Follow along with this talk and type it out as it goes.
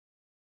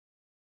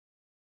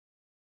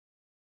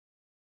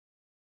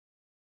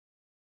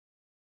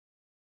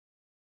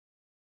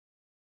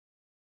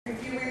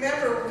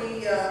remember,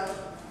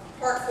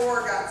 part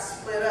 4 got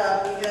split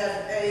up. We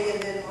had A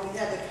and then we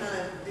had to kind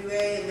of do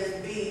A and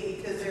then B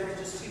because there was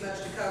just too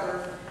much to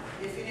cover.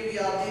 If any of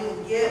y'all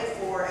didn't get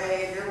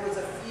 4A, there was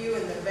a few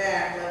in the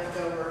bag left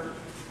over.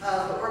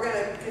 But we're going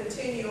to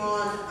continue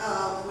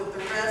on with the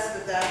rest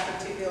of that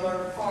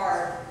particular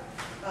part,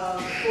 4.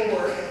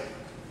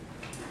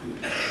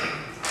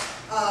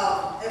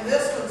 And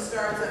this one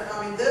starts,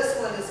 this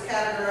one is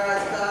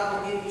categorized,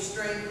 God will give you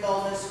strength,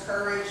 boldness,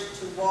 courage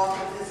to walk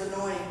with His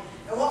anointing.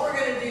 And what we're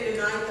going to do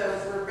tonight, though,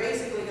 is we're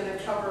basically going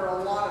to cover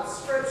a lot of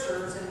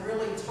scriptures and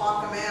really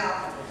talk them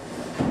out.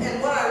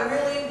 And what I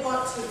really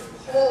want to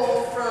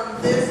pull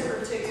from this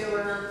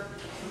particular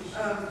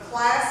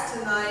class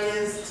tonight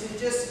is to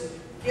just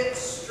get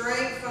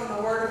strength from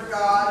the Word of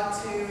God,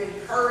 to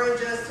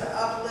encourage us, to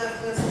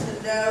uplift us, to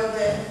know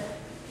that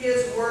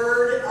His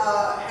Word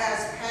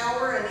has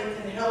power and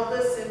it can help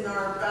us in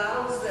our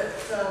battles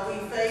that we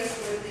face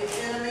with the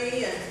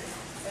enemy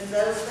and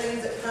those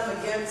things that come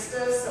against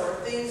us, or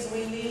things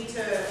we need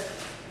to.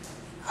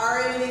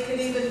 Our enemy could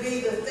even be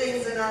the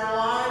things in our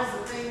lives,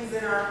 the things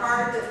in our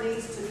heart that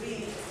needs to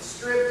be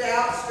stripped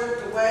out,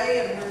 stripped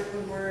away,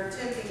 and we're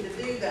attempting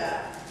to do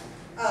that.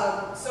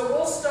 So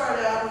we'll start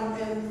out,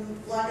 and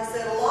like I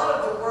said, a lot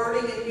of the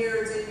wording in here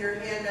is in your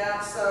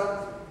handout.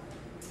 So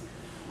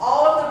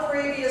all of the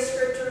previous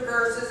scripture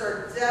verses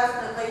are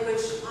definitely,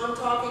 which I'm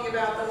talking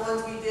about the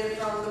ones we did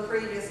from the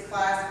previous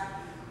class,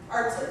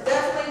 are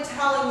definitely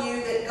telling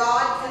you that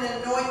God can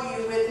anoint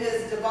you with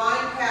His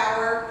divine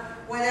power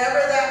whenever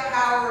that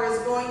power is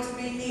going to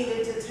be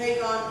needed to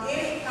take on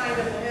any kind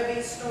of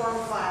heavy storm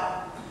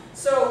cloud.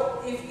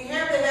 So if you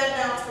have the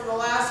headnotes from the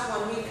last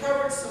one, we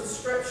covered some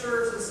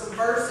scriptures and some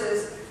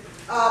verses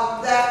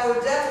that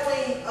were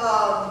definitely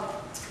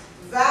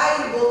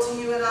valuable to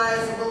you and I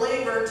as a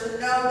believer, to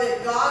know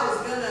that God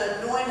is going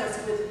to anoint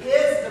us with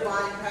His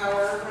divine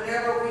power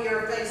whenever we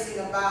are facing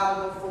a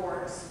battle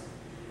before us.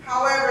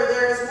 However,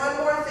 there is one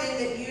more thing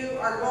that you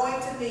are going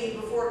to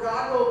need before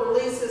God will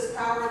release His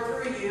power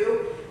through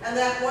you, and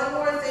that one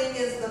more thing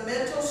is the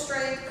mental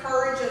strength,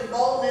 courage, and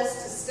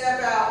boldness to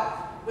step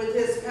out with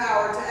His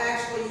power, to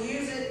actually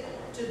use it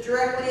to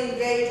directly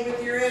engage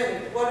with your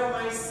enemy. What am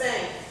I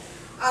saying?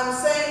 I'm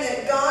saying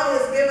that God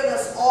has given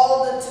us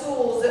all the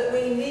tools that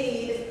we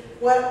need,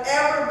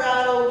 whatever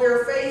battle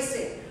we're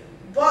facing.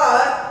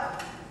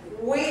 But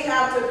we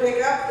have to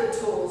pick up the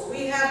tools.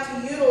 We have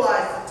to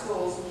utilize the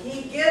tools.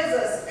 He gives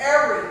us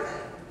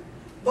everything.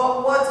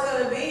 But what's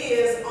going to be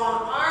is,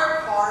 on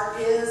our part,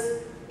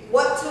 is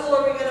what tool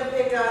are we going to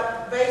pick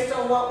up based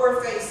on what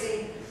we're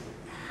facing?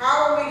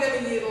 How are we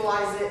going to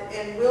utilize it?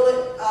 And will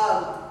it,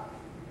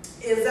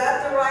 is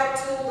that the right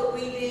tool that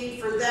we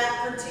need for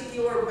that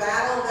particular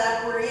battle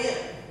that we're in?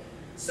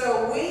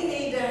 So we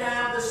need to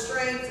have the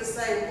strength to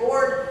say,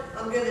 Lord,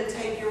 I'm going to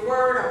take your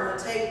word. I'm going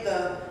to take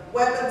the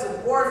weapons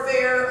of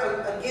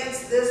warfare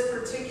against this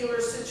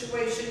particular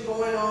situation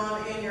going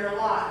on in your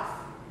life.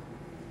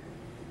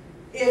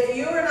 If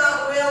you are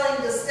not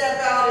willing to step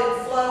out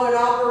and flow and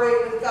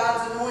operate with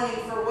God's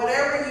anointing for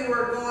whatever you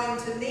are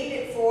going to need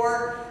it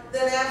for,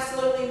 then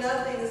absolutely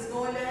nothing is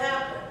going to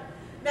happen.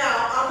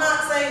 Now, I'm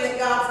not saying that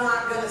God's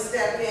not going to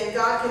step in.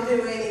 God can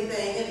do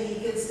anything, and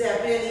He can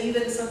step in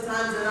even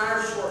sometimes in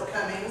our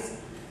shortcomings.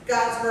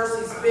 God's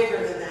mercy is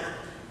bigger than that.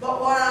 But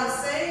what I'm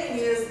saying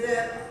is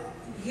that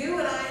you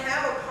and I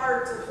have a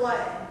part to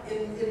play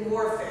in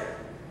warfare.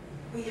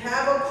 We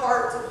have a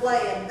part to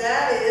play, and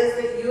that is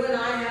that you and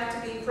I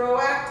have to be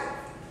proactive.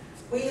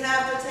 We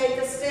have to take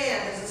a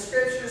stand, as the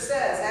scripture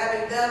says,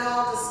 having done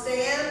all to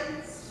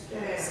stand,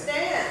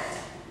 stand.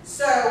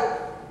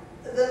 So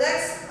the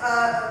next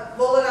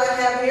bullet I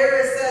have here,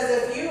 it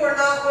says, if you are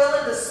not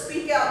willing to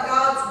speak out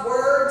God's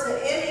word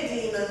to any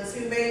demons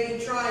who may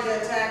be trying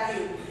to attack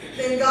you,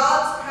 then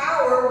God's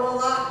power will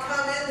not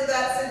come into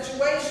that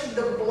situation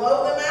to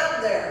blow them out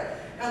of there.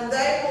 And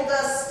they will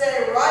thus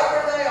stay right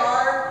where they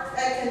are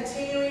and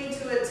continuing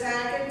to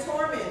attack and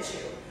torment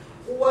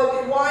you.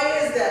 Why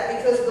is that?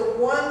 Because the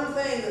one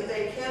thing that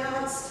they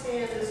cannot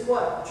stand is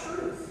what?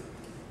 Truth.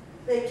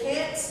 They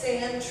can't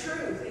stand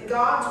truth. And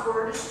God's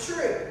word is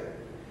true.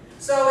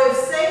 So if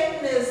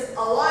Satan is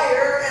a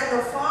liar and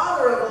the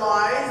father of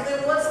lies,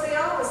 then what's the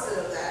opposite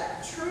of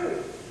that?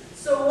 Truth.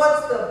 So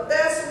what's the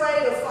best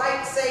way to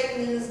fight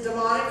Satan's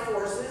demonic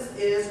forces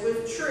is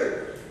with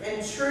truth.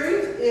 And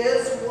truth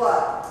is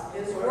what?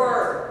 His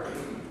word.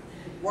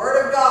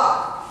 Word of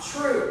God.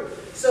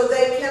 Truth. So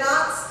they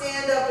cannot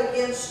stand up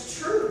against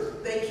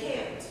truth. They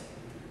can't.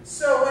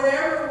 So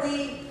whenever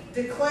we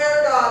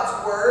declare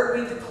God's word,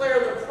 we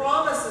declare the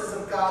promises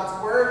of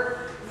God's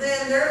word,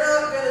 then they're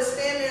not going to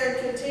stand there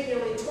and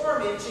continually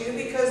torment you,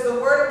 because the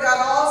Word of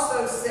God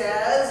also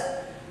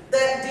says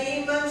that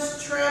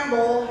demons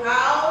tremble.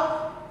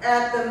 How?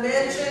 At the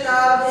mention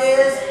of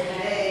His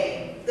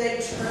name. They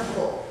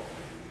tremble.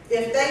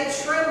 If they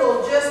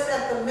tremble just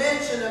at the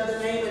mention of the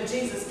name of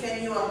Jesus,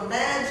 can you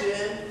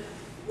imagine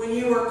when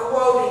you are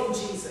quoting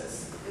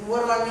Jesus? And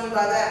what do I mean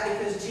by that?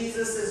 Because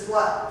Jesus is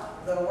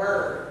what? The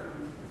Word.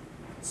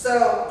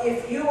 So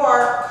if you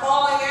are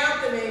calling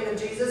out the name of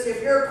Jesus,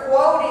 if you're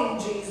quoting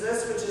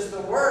Jesus, which is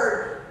the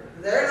word,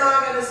 they're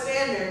not going to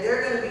stand there.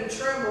 They're going to be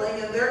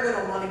trembling and they're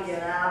going to want to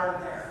get out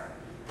of there.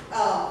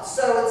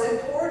 So it's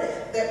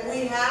important that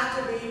we have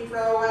to be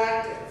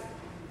proactive.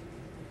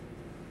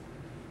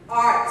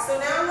 Alright, so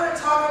now I'm going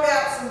to talk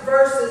about some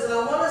verses, and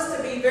I want us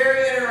to be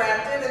very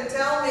interactive and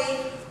tell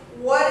me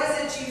what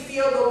is it you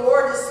feel the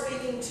Lord is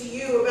speaking to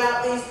you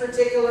about these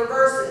particular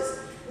verses.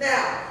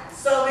 Now,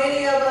 so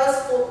many of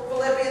us,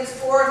 Philippians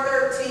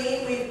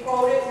 4:13, we've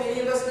quoted,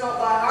 many of us know it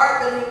by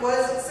heart, but what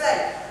does it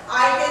say?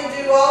 I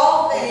can do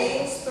all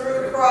things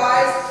through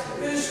Christ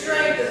who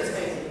strengthens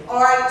me.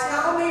 Alright,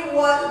 tell me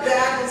what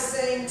that is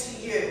saying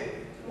to you.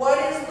 What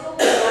is the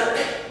Lord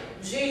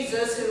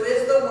Jesus, who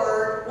is the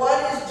Word,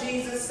 what is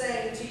Jesus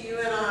saying to you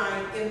and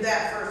I in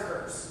that first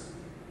verse?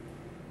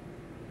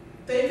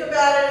 Think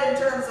about it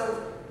in terms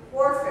of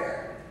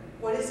warfare.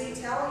 What is he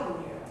telling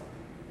you?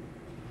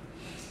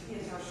 He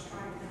is our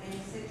strength in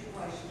any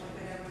situation we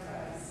could ever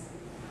face.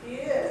 He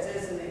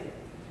is, isn't he?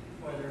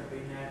 Whether it be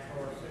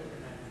natural or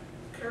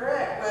supernatural.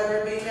 Correct. Whether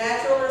it be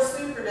natural or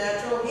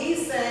supernatural,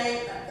 he's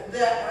saying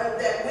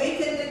that we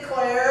can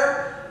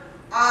declare,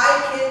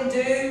 I can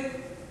do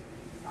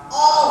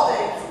all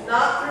things,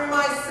 not through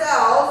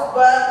myself,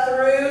 but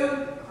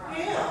through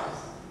him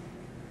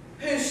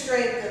who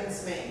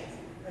strengthens me.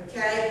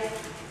 Okay?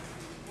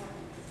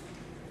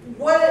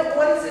 What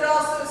is it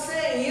also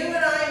saying? You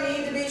and I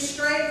need to be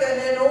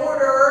strengthened in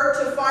order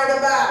to fight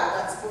a battle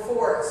that's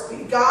before us.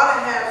 We've got to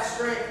have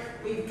strength.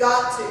 We've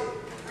got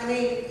to. I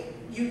mean,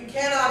 you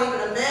cannot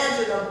even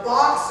imagine a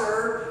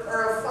boxer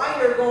or a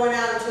fighter going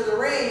out into the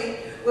ring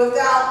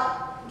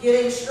without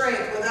getting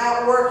strength,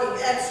 without working,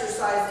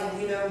 exercising,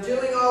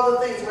 doing all the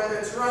things, whether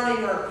it's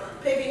running or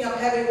picking up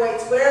heavy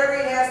weights, whatever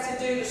he has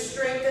to do to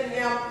strengthen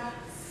him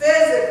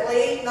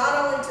physically,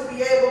 not only to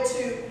be able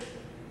to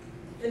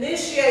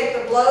initiate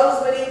the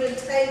blows, but even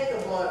take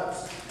the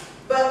blows.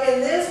 But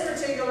in this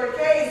particular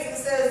case, it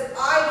says,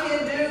 I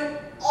can do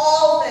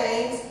all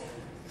things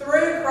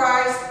through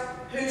Christ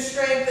who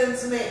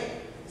strengthens me.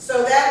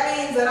 So that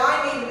means that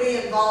I need to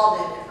be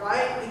involved in it,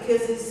 right?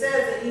 Because he says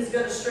that he's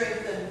going to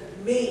strengthen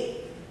me.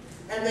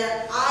 And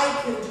that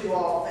I can do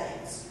all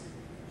things.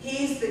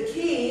 He's the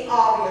key,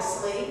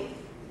 obviously,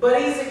 but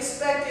he's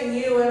expecting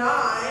you and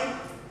I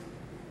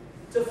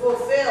to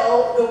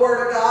fulfill the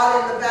Word of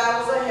God in the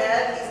battles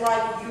ahead. He's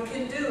like, you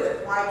can do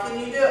it. Why can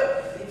you do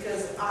it?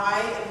 Because I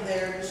am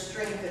there to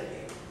strengthen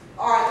you.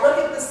 All right, look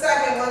at the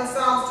second one,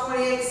 Psalms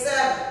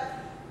 28:7.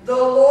 The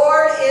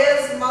Lord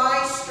is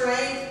my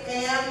strength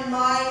and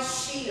my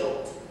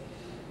shield.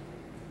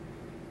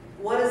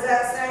 What is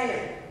that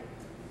saying?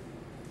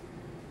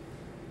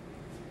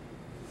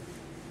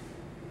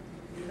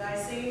 You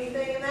guys see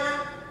anything in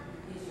that?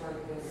 He's right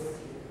there with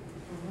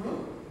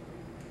you.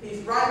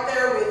 He's right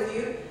there with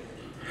you.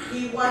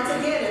 He, once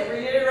again, it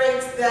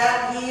reiterates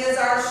that he is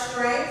our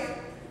strength,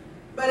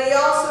 but he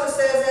also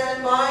says,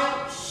 and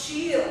my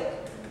shield.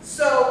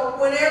 So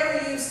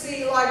whenever you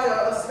see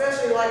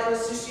especially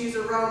let's just use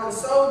a Roman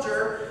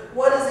soldier,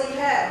 what does he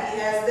have? He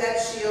has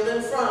that shield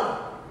in front of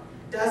him.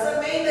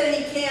 Doesn't mean that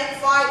he can't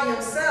fight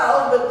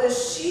himself, but the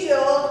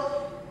shield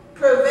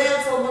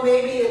prevents, or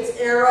maybe it's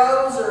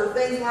arrows or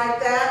things like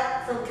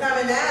that from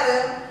coming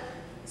at him,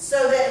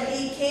 so that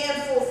he can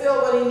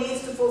fulfill what he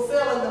needs to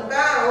fulfill in the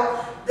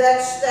battle.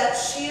 That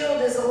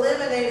shield is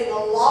eliminating a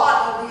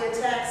lot of the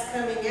attacks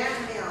coming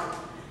at him,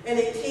 and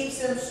it keeps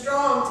him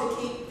strong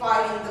to keep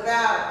fighting the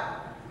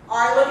battle. All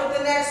right, look at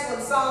the next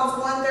one,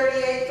 Psalms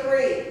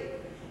 138:3.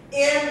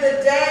 In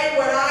the day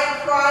when I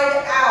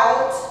cried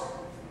out,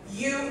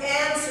 you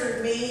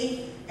answered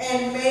me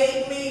and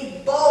made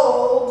me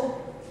bold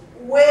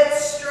with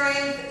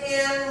strength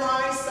in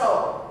my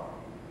soul.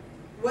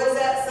 What is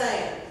that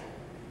saying?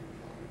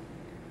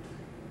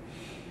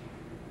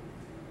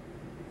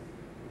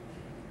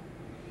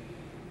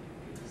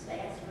 Just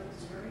ask for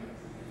the strength.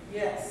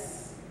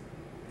 Yes.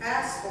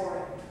 Ask for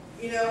it.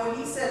 When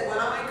he said, when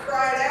I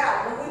cried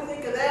out, when we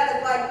think of that,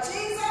 it's like,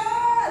 Jesus!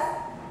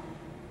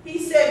 He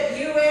said,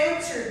 you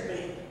answered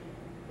me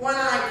when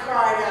I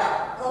cried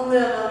out on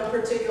a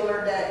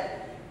particular day.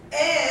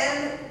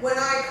 And when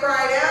I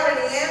cried out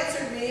and he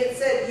answered me, it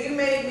said, you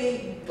made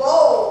me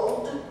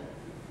bold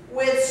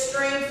with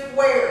strength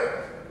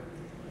where?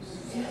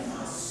 In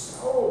my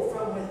soul,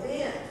 from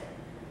within.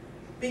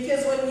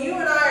 Because when you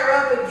and I are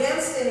up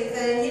against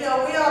anything, we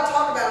all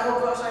talk about, oh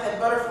gosh, I had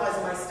butterflies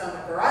in my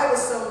stomach, or I was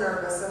so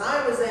nervous, and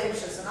I was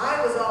anxious, and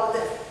I was all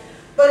this.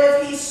 But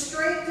if he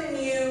strengthened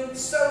you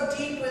so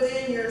deep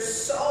within your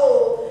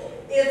soul,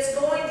 it's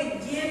going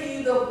to give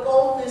you the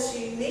boldness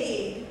you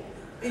need,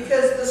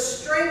 because the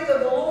strength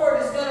of the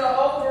Lord is going to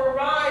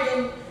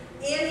override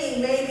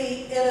any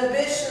maybe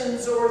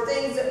inhibitions or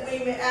things that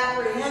we may,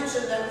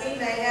 apprehension that we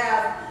may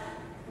have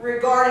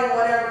regarding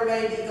whatever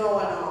may be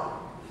going on.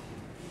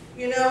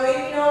 A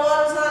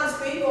lot of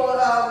times people,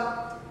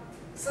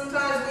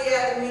 sometimes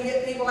we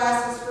get people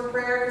ask us for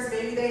prayer because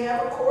maybe they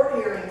have a court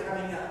hearing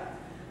coming up.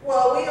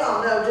 Well, we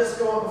all know just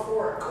going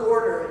before a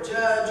court or a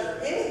judge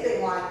or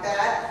anything like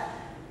that,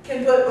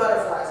 can put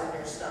butterflies in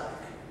your stomach.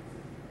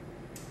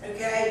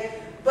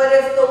 Okay? But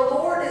if the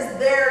Lord is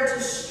there to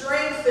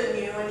strengthen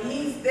you, and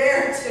He's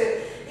there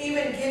to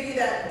even give you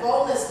that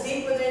boldness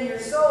deep within your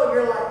soul,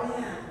 you're like,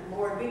 man,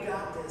 Lord, we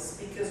got this.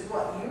 Because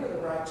what? You are the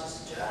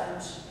righteous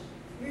judge.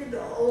 You're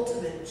the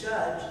ultimate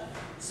judge.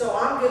 So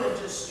I'm going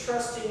to just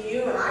trust in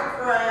you, and I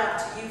cry out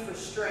to you for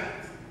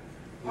strength.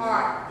 All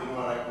right. You know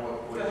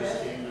what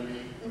just came to me?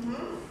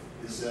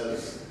 Mm-hmm. It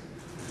says,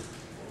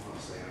 hold on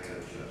a second, I got to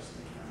adjust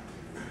it.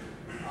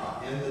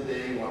 In the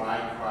day when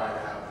I cried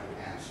out, you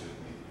answered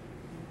me.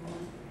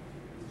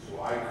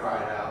 So I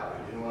cried out,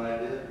 but you know what I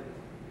did?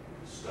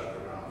 Stuck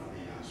around for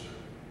the answer.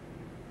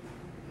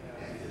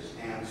 And His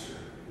answer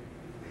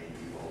made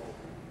me bold.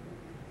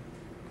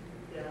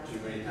 Yeah. Too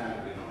many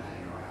times we don't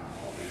hang around,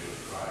 all we do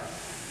is cry.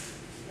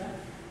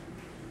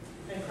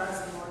 Yeah. And cry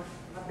some more.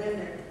 I've been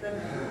there. Been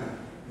there.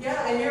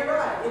 Yeah, and you're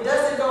right. It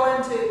doesn't go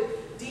into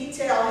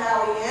detail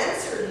how He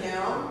answered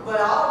him, but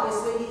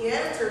obviously He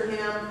answered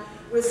him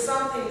with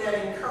something that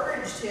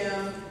encouraged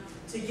him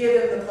to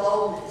give him the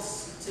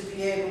boldness to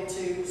be able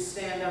to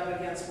stand up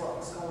against what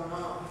was going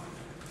on.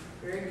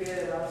 Very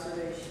good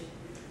observation.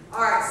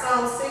 All right,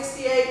 Psalm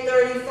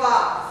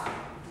 68:35.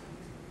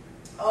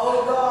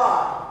 Oh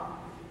God,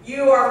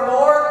 you are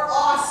more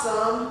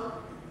awesome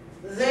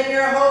than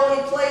your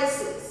holy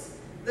places.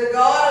 The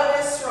God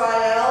of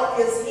Israel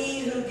is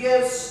He who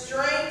gives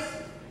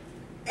strength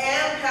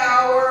and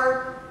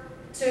power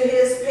to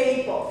His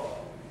people.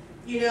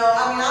 You know,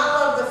 I mean, I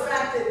love the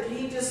fact that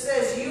He just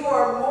says, you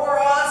are more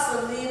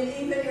awesome than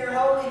even your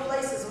holy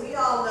places. We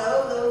all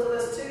know, those of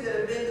us too that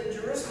have been to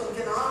Jerusalem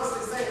can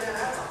honestly say, man,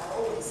 that's a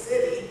holy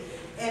city.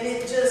 And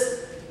it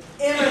just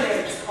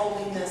emanates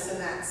holiness in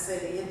that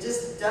city. It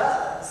just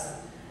does.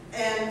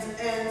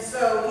 And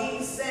so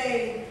He's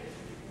saying,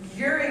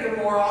 you're even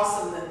more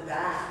awesome than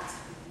that.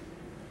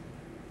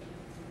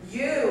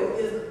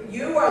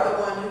 You are the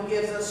one who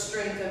gives us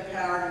strength and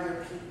power to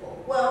your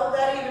people. Well,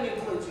 that even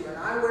includes you and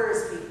I. We're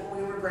His people.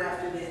 We were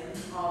grafted in,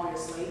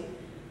 obviously.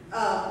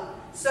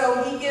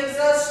 So He gives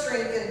us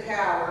strength and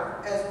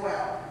power as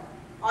well.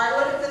 All right,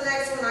 look at the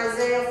next one,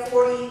 Isaiah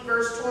 40,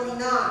 verse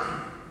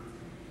 29.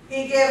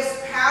 He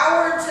gives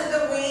power to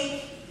the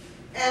weak,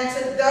 and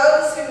to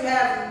those who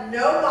have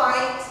no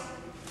might,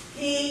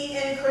 He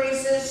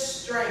increases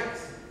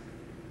strength.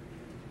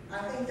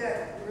 I think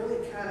that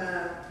really kind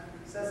of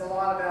says a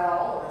lot about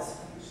all of us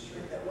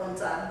at one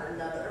time or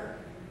another.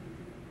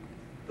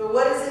 But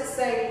what does it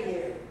say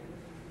here?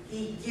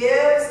 He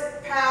gives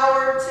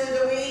power to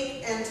the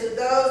weak, and to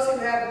those who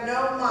have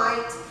no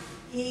might,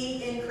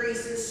 He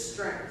increases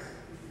strength.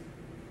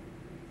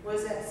 What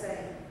does that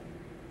say?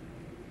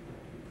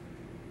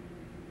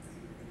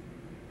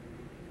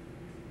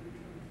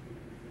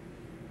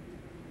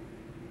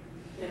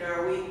 In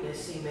our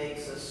weakness, He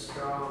makes us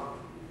strong.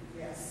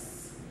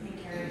 Yes, He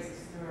carries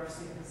us through our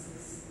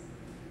sicknesses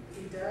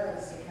He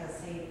does.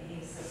 because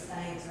He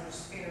sustains our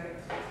spirit.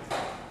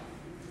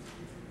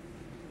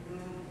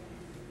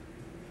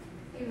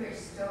 He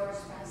restores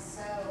my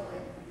soul.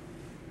 And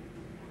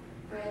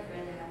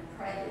brethren, I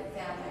pray that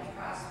thou may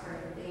prosper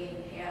and be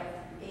in health,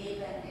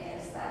 even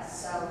as thy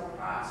soul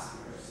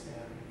prospers.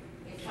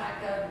 If I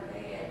go to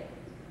bed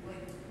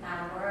with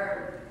my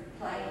word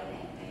playing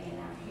at me and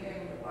I'm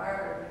hearing the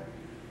word,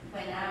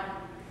 when I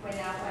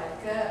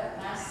wake up,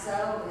 my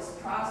soul is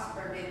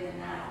prospered in the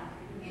night,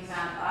 and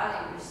my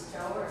body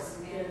restores,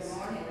 and in the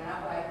morning I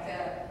wake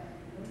up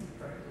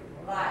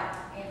like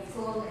in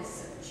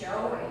fullness of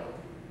joy.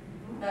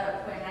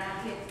 But when I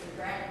hit the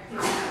ground,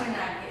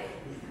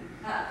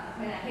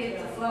 when I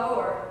hit the floor,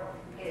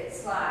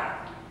 it's like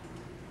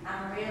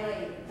I'm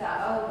really, the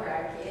older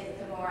I get,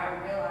 the more I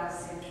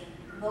realize that,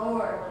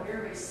 Lord,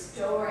 you're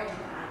restoring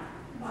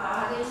my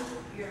body,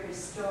 you're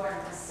restoring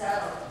my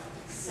soul.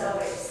 So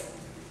it's,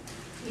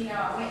 you know,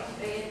 I went to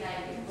bed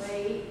maybe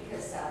weak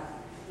because I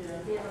did a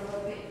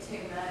little bit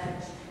too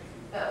much.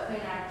 But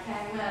when I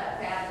came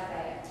up out of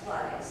that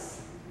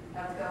place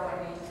of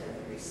going into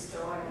the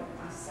restoring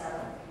of my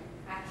soul,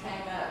 I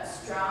came up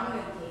strong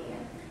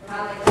again.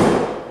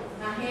 Hallelujah.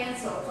 My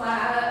hands will fly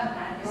up and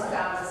I just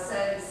all of a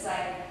sudden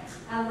say,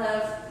 I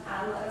love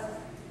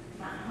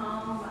my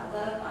home, I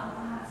love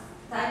my life.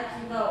 Thank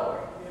you, Lord.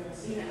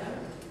 Yes. You know,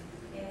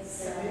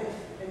 it's,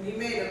 And you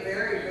made a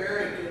very,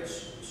 very good,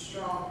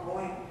 strong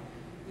point.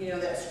 You know,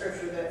 that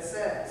scripture that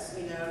says,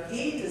 you know,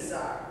 He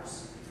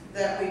desires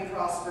that we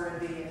prosper and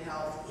be in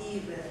health,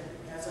 even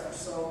as our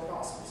soul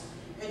prospers.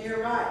 And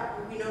you're right.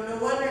 You know, no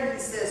wonder He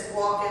says,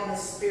 walk in the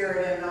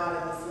Spirit and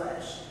not in the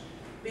flesh.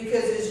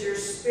 Because as your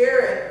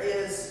spirit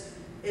is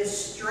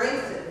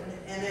strengthened,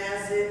 and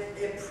as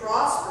it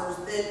prospers,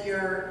 then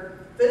your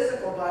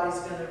physical body's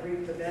going to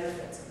reap the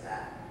benefits of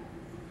that.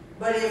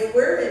 But if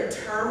we're in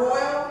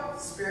turmoil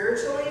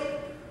spiritually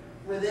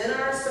within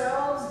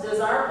ourselves, does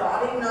our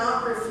body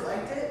not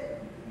reflect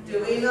it?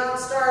 Do we not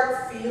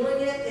start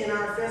feeling it in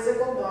our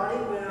physical body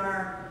when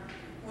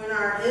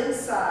our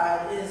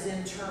inside is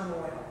in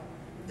turmoil?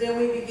 Then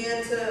we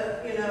begin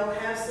to, you know,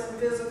 have some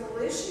physical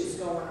issues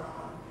going on.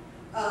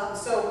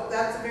 So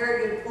that's a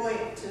very good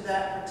point to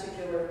that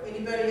particular.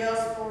 Anybody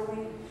else before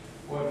we?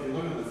 Well, if you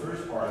look at the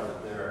first part of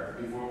it there,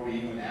 before we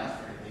even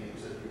asked for anything,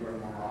 it said you are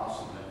more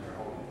awesome than your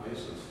holy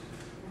places.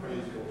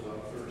 Praise goes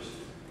up first.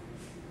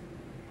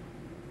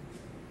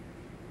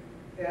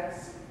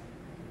 Yes.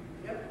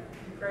 Yep.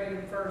 He prayed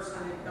him first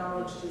and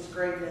acknowledged his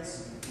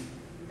greatness.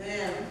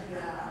 Then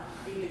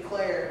he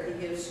declared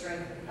he gives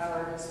strength and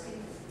power to his people.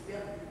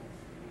 Yep.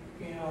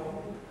 You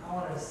know, I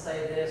want to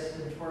say this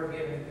since we're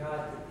giving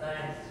God the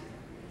thanks.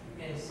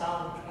 In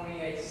Psalm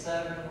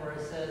 28:7, where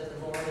it says,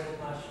 "The Lord is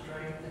my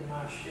strength and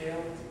my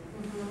shield,"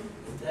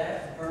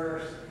 that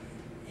verse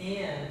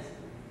ends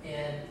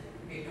in,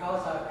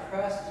 "Because I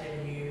trust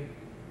in you,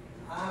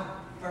 I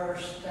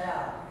burst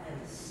out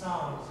in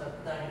songs of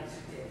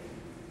thanksgiving."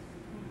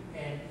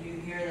 And you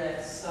hear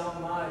that so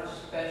much,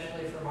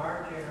 especially from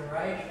our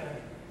generation.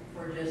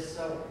 We're just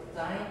so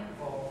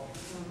thankful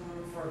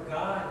for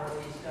God,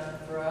 what He's done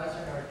for us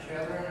and our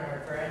children,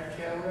 our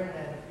grandchildren,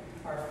 and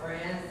our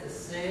friends, the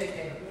sick,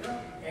 and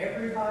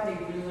everybody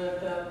we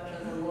lift up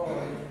to the Lord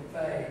in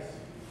faith.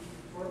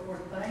 We're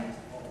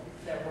thankful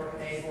that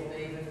we're able to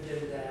even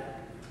do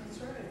that. That's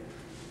right.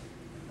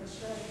 That's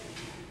right.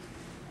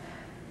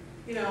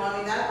 You know, I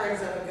mean, that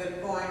brings up a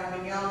good point. I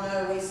mean, y'all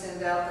know we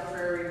send out the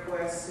prayer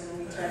requests and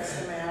we text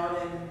them out,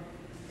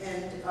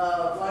 and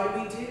why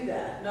do we do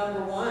that? Number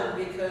one,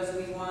 because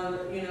we want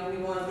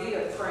to be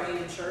a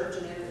praying church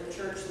and a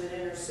church that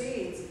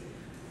intercedes.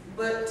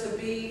 But to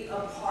be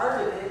a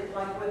part of it,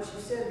 like what you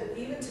said, but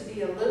even to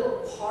be a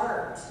little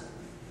part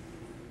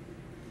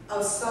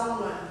of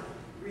someone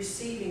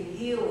receiving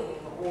healing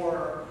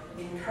or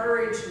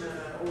encouragement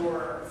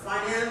or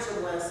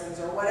financial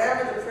blessings or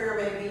whatever the prayer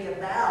may be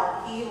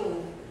about,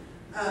 healing,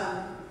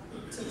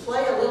 to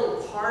play a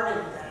little part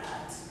in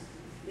that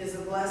is a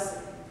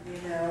blessing,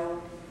 you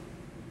know.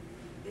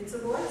 It's a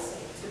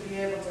blessing to be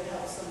able to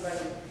help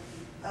somebody.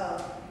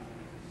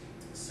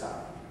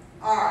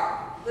 All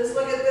right, let's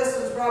look at this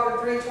one,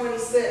 Proverbs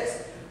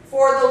 3:26.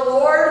 "For the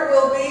Lord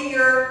will be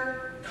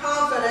your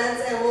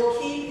confidence and will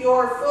keep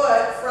your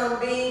foot from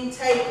being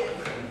taken."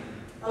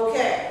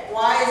 Okay,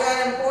 why is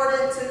that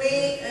important to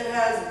me? It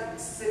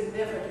has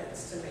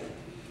significance to me.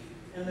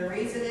 And the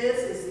reason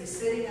is he's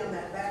sitting on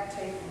that back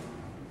table.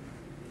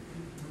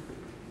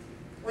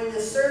 When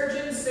the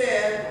surgeon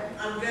said,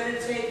 "I'm going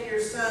to take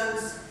your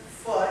son's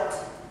foot,"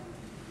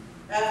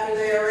 after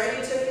they already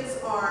took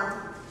his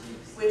arm,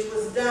 which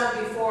was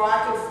done before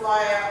I could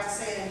fly out to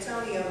San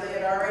Antonio, they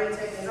had already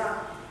taken his arm.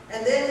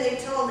 And then they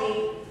told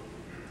me,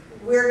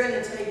 "We're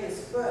going to take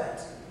his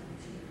foot."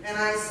 And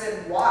I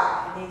said,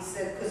 "Why?" And he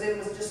said, "Because it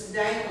was just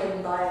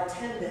dangling by a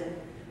tendon."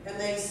 And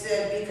they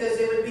said, "Because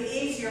it would be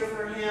easier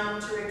for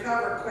him to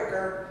recover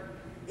quicker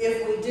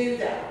if we do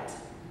that.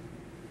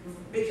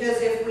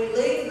 Because if we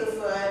leave the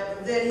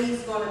foot, then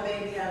he's going to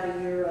maybe have a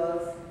year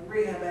of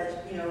rehab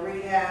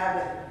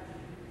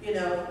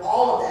and,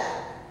 all of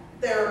that.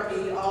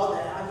 Therapy, all of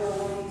that." I go,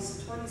 "Well,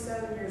 he's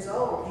 27 years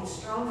old. He's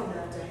strong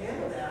enough to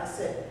handle that." I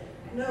said,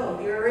 "No,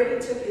 you already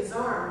took his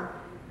arm.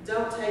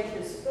 Don't take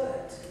his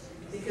foot.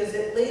 Because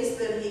at least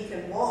then he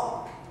can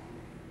walk."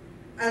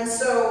 And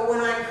so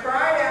when I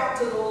cried out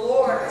to the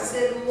Lord, I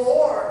said,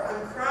 "Lord,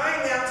 I'm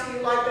crying out to you,"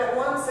 like that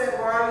one said,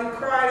 "Where you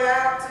cried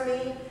out to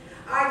me."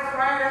 I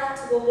cried out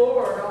to the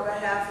Lord on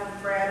behalf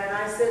of Brad, and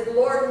I said,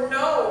 "Lord,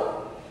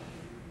 no.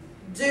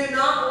 Do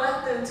not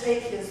let them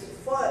take his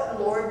foot,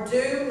 Lord.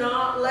 Do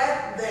not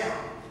let them."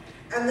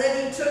 And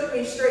then he took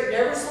me straight.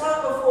 Never saw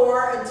it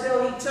before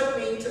until he took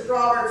me to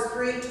Proverbs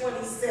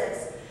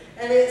 3:26.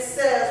 And it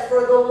says,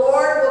 "For the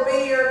Lord will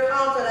be your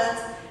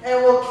confidence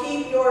and will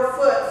keep your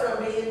foot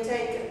from being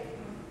taken."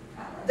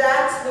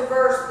 That's the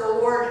verse the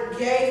Lord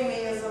gave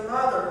me as a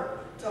mother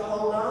to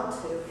hold on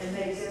to. And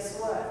then guess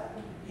what?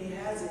 He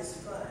has his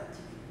foot.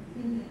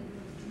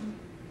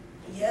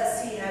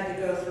 Yes, he had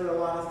to go through a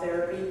lot of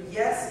therapy.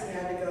 Yes, he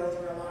had to go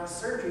through a lot of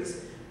surgeries.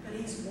 But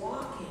he's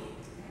walking.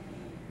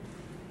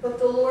 But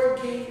the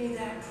Lord gave me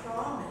that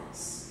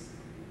promise.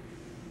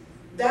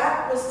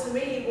 That was to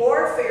me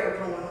warfare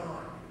going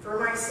on for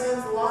my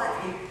son's life.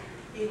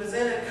 He was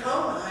in a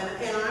coma,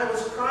 and I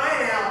was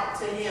crying out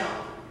to him.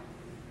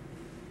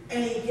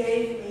 And he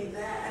gave me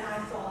that, and I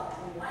thought,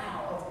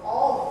 wow, of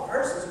all the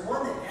verses,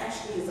 one that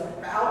actually is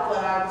about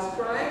what I was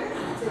crying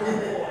out to him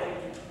for.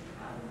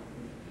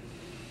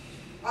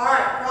 All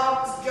right,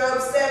 Proverbs, Job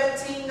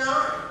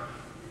 17:9.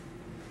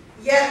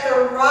 "Yet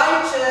the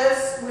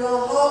righteous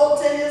will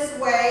hold to his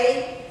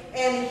way,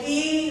 and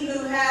he who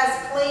has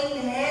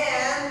clean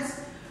hands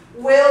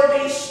will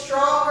be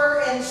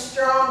stronger and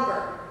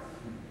stronger."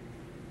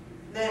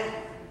 Now,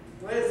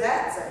 what does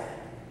that say?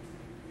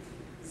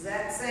 Is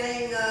that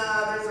saying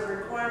there's a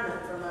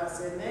requirement from us,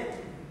 isn't it?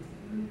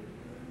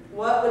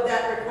 What would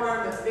that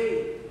requirement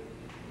be?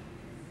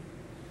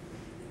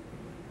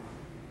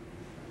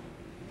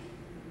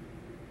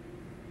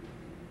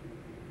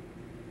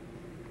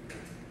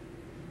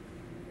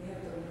 We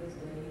have to live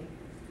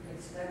the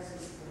expects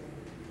us to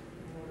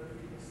in order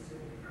for us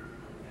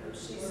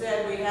to. She said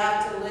we have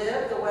to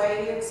live the way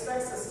he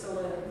expects us to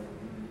live.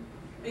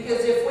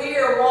 Because if we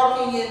are walking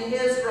walking in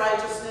His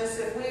righteousness,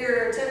 if we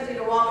are attempting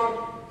to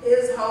walk in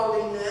His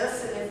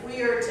holiness, and if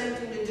we are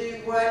attempting to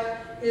do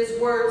what His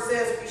Word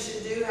says we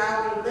should do,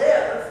 how we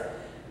live,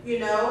 you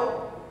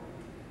know,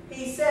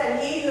 He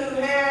said, he who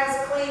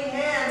has clean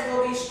hands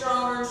will be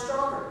stronger and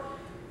stronger.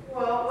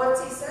 Well,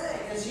 what's He saying?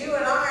 As you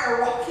and I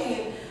are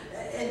walking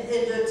and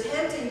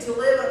attempting to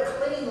live a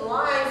clean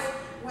life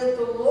with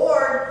the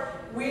Lord,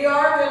 we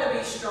are going to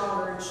be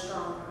stronger and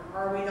stronger.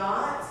 Are we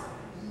not?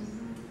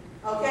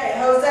 Okay,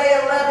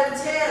 Hosea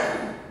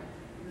 11:10.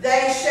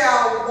 They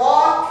shall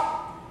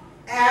walk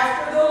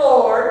after the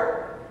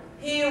Lord.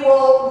 He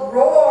will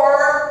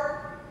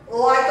roar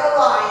like a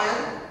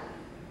lion.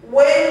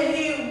 When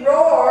He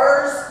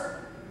roars,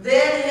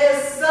 then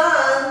His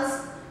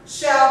sons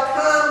shall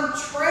come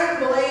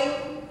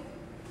trembling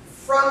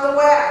from the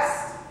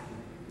west.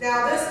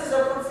 Now, this is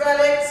a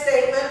prophetic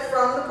statement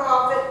from the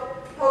prophet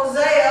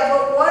Hosea,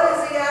 but what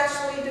is he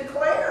actually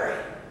declaring?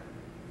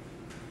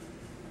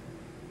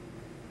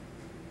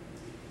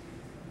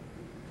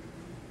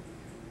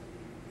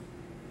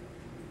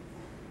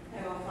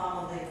 They will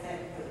follow the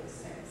exact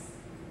footsteps.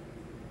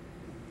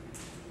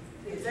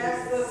 The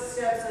exact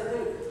footsteps of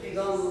who?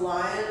 The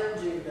Lion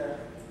of Judah.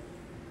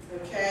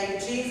 Okay,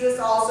 Jesus,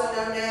 also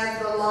known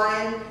as the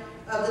Lion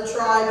of the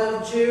tribe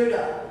of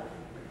Judah.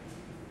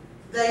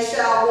 They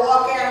shall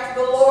walk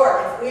after the Lord.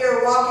 If we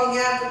are walking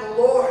after the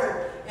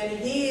Lord, and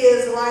He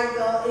is the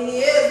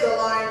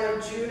Lion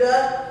of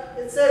Judah,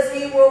 it says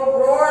He will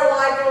roar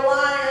like a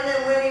lion,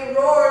 and when He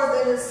roars,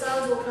 then His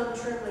sons will come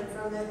trembling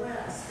from the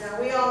west. Now,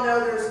 we all know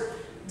there's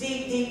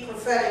deep, deep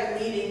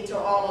prophetic meaning to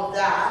all of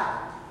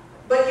that.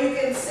 But you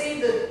can see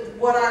that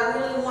what I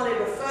really wanted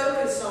to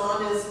focus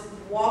on is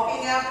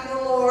walking after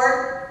the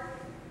Lord.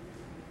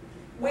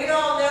 We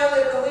all know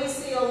that when we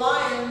see a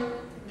lion,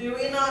 do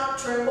we not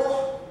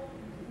tremble?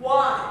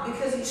 Why?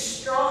 Because he's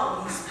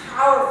strong, he's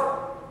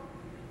powerful.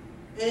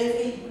 And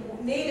if he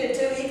needed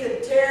to, he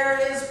could tear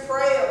his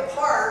prey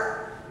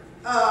apart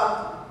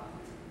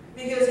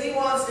because he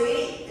wants to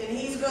eat. And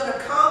he's going to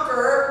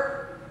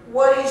conquer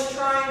what he's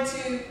trying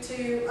to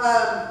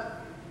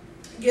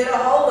get a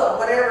hold of,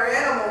 whatever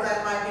animal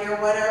that might be or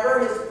whatever,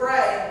 his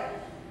prey.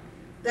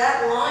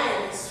 That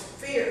lion is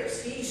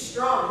fierce. He's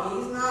strong.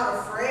 He's not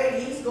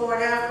afraid. He's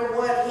going after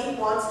what he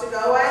wants to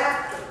go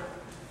after.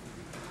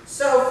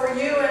 So for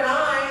you and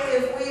I,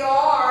 if we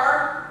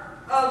are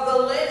of the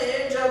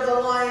lineage of the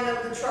Lion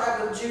of the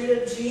tribe of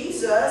Judah,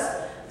 Jesus,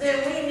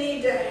 then we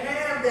need to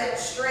have that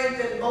strength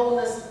and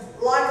boldness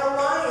like a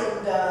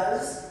lion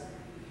does,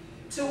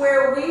 to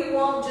where we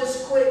won't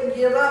just quit and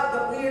give up,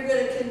 but we are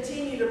going to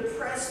continue to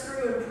press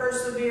through and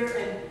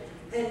persevere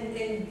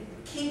and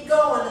keep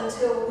going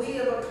until we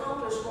have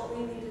accomplished what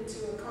we needed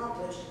to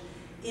accomplish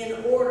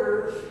in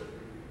order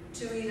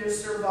to either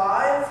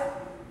survive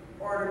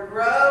or to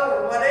grow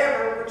or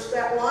whatever, which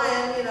that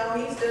lion, you know,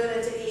 he's doing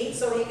it to eat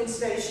so he can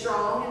stay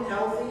strong and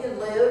healthy and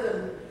live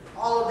and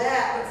all of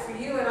that. But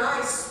for you and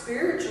I,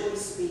 spiritually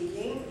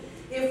speaking,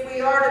 if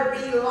we are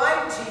to be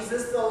like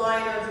Jesus, the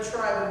Lion of the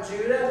tribe of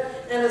Judah,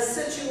 and a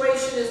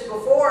situation is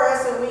before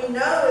us and we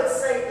know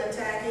it's Satan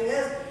attacking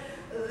us,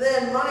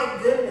 then my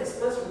goodness,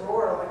 let's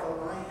roar like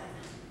a lion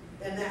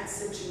in that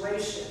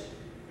situation.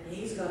 And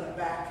He's going to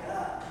back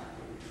up.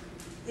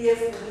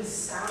 If we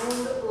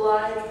sound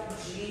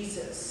like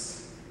Jesus,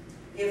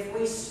 if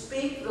we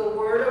speak the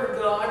Word of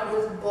God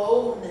with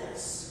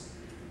boldness,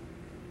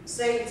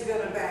 Satan's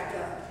going to back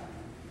up.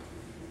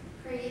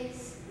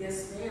 Chris,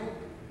 Yes, ma'am.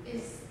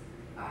 is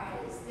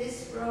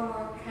this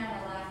roar kind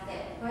of like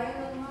that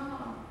wailing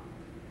mom?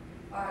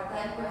 Or are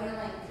they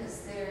wailing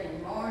because they're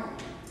in mourning?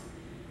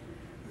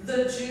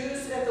 The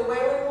Jews at the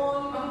Wailing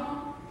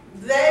Wall,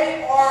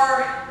 they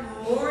are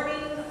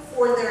mourning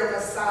for their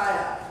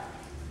Messiah.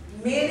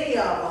 Many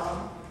of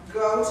them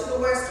go to the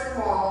Western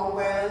Wall, the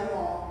Wailing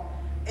Wall,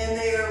 and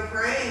they are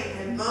praying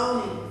and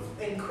moaning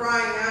and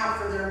crying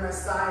out for their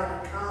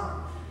Messiah to come.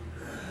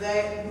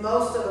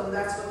 Most of them,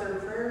 that's what their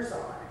prayers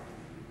are.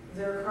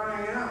 They're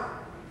crying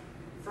out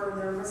for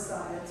their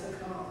Messiah to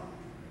come.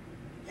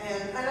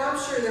 And I'm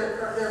sure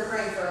they're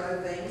praying for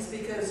other things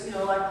because, you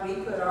know, like we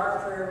put our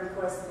prayer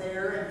requests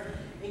there,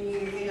 and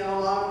you know,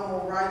 a lot of them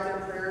will write their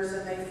prayers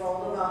and they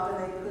fold them up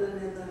and they put them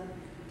in the,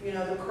 you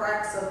know, the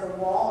cracks of the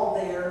wall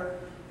there,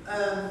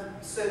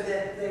 so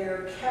that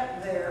they're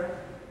kept there.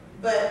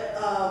 But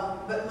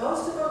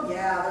most of them,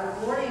 yeah,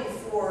 they're mourning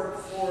for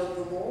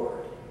the Lord.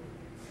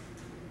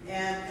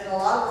 And a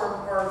lot of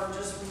them are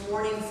just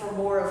mourning for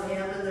more of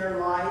Him in their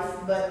life,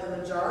 but the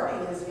majority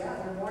is, yeah,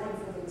 they're mourning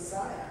for the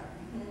Messiah.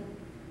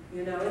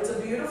 You know, it's a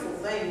beautiful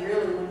thing,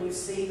 really, when you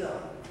see them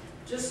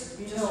just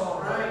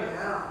crying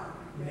out.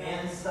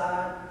 Men's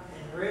side,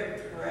 and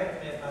Rick,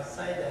 correct me if I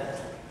say that,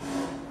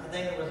 I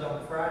think it was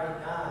on Friday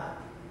night,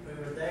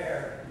 we were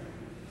there.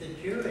 The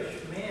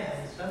Jewish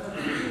men, some of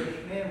the Jewish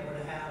men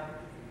would have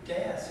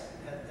desks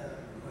at the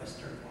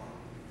Western Wall.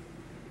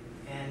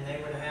 And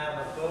they would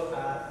have a book,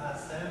 I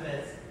assume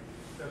it's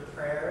the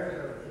prayers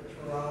or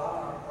the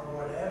Torah or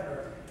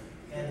whatever,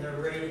 and they're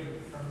reading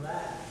from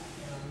that.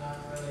 And I'm not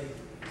really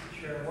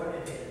sure what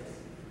it is.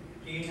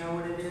 Do you know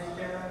what it is,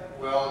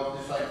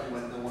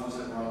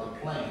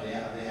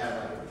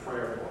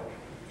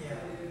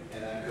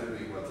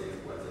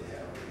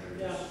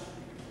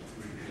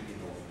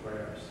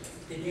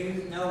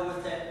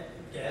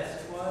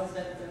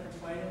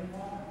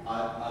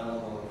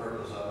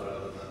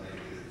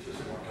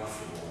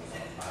 comfortable or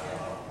something, I don't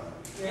know.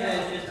 But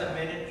Yeah, it's just a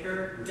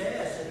miniature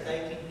desk that they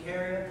can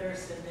carry up there,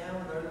 sit down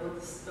with their little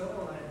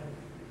stool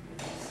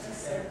and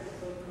sit there.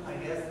 I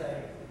guess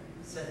they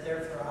sit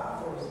there for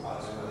hours.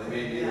 they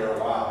may be there a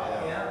while,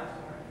 yeah. Yeah.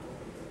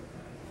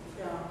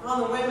 Yeah,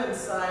 on the women's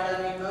side,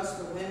 I mean, most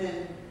of the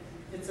women,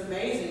 it's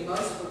amazing,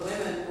 most of the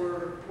women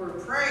were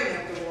praying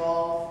at the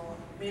wall,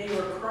 many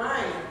were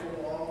crying at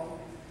the wall,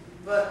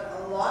 but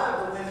a lot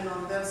of the women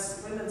on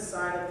this women's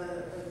side of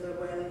the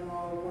Wailing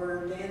Wall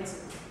were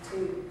dancing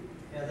too.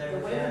 Yeah, they The were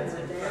women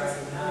dancing were Friday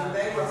dancing, I mean, night.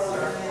 they were in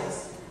holding circles.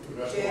 hands.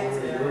 That's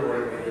why we were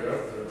able to get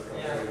up there.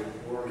 Yeah.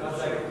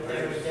 Because they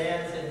were Because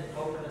dancing,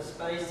 open a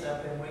space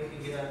up and we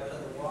could get up to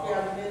the wall.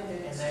 Yeah, the men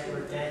And danced. they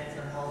were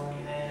dancing,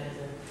 holding hands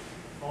and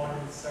going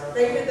in circles.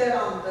 They did that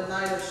on the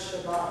night of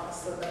Shabbat,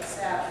 so that's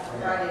Sabbath,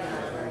 Friday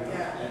night, right?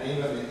 Yeah. And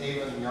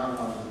even young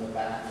ones in the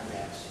back are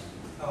dancing.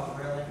 Oh,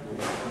 really?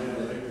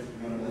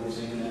 Remember them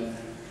singing that?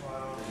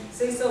 Wow.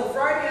 See, so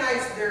Friday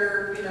nights,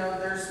 they're,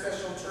 their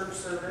special church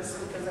service,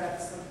 because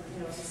that's,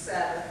 it's a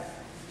Sabbath.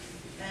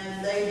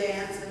 And they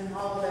dance and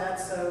all of that,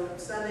 so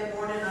Sunday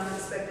morning, I'm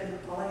expecting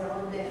all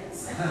y'all to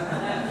dance. You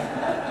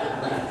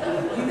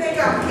think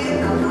I'm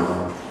kidding? I'm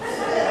not.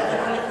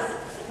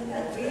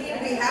 We need to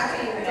be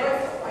happy and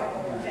joyful.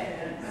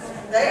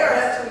 They are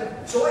actually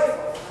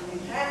joyful, I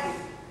mean, happy.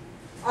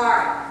 All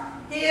right.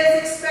 He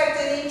is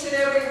expecting each and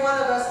every one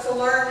of us to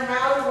learn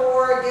how to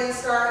war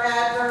against our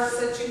adverse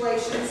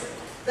situations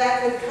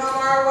that could come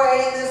our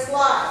way in this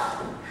life.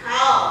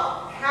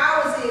 How?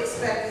 How is he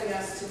expecting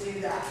us to do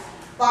that?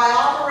 By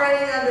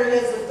operating under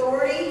his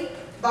authority,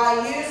 by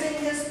using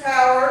his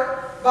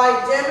power, by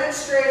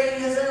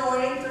demonstrating his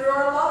anointing through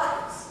our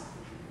lives.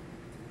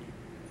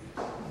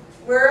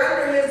 We're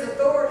under his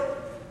authority.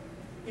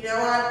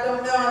 I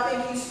don't know, I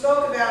think you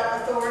spoke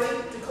about authority,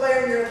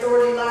 declaring your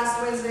authority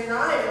last Wednesday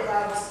night at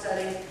Bible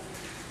study.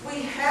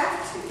 We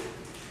have to.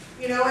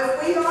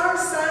 If we are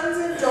sons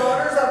and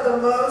daughters of the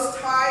Most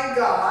High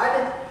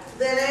God,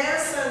 then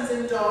as sons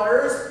and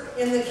daughters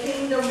in the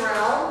kingdom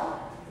realm,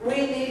 we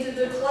need to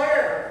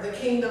declare the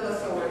kingdom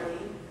authority.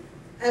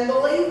 And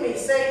believe me,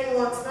 Satan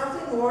wants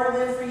nothing more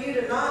than for you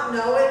to not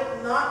know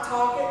it, not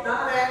talk it,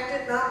 not act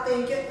it, not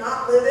think it,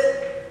 not live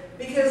it,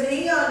 because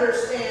he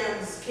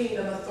understands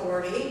kingdom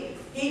authority.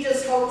 He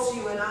just hopes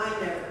you and I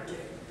never do.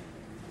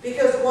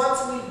 Because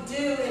once we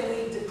do and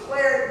we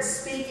declare it and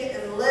speak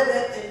it and live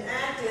it and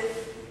act it,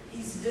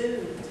 he's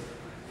doomed.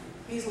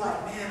 He's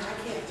like, man, I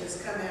can't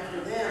just come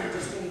after them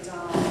just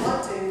anytime I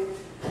want to,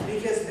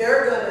 because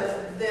they're going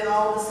to then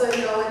all of a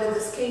sudden go into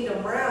this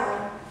kingdom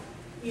realm,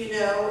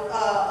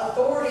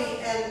 authority,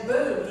 and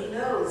boom, he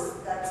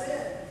knows that's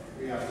it.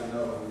 We have to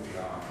know who we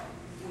are.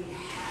 We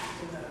have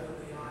to know who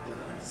we are in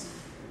Christ.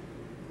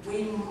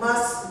 We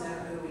must know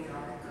who we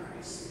are in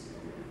Christ.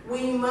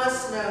 We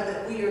must know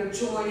that we are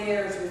joint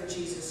heirs with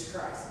Jesus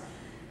Christ.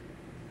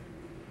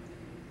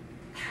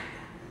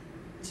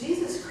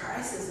 Jesus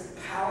Christ is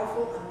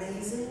powerful,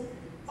 amazing,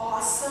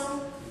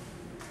 awesome.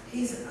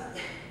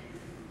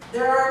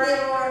 There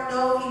are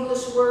no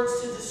English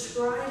words to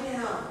describe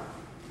him.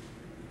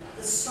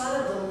 The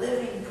Son of the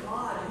living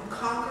God who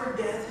conquered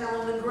death,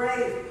 hell, and the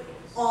grave.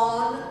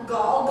 On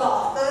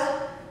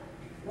Golgotha,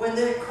 when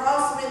the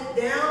cross went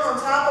down on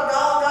top of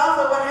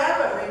Golgotha, what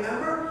happened?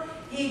 Remember?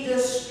 He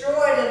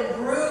destroyed and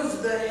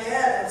bruised the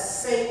head of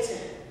Satan.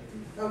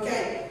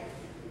 Okay.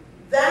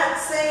 That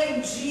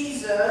same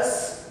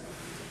Jesus,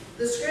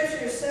 the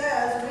scripture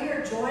says, we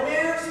are joint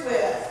heirs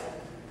with.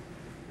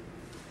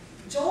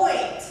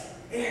 Joint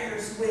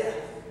heirs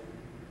with.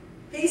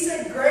 He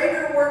said,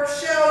 greater work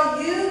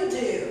shall you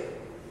do,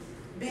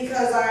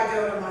 because I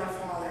go to my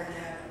Father in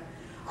heaven.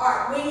 All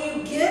right, when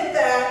you get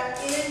that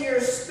in your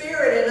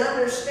spirit and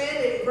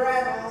understand it and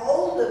grab a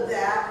hold of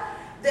that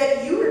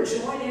you are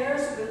joint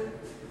heirs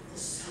with the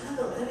Son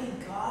of the living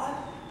God,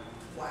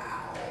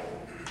 wow,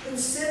 who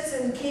sits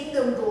in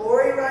kingdom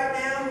glory right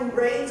now, who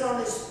reigns on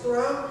his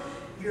throne,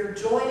 you're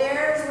joint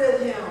heirs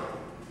with him.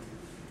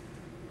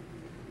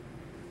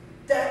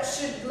 That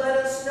should let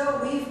us know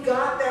we've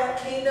got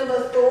that kingdom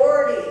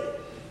authority,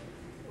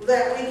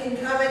 that we can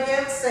come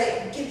against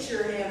Satan. Get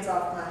your hands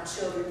off my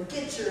children.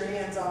 Get your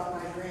hands off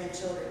my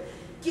grandchildren.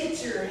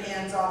 Get your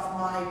hands off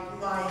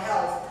my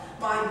health,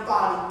 my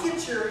body.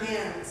 Get your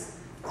hands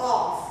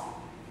off.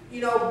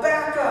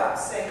 Back up,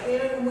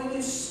 Satan. When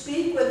you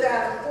speak with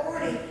that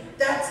authority,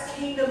 that's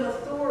kingdom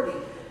authority.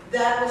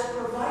 That was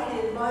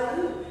provided by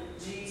who?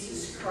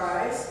 Jesus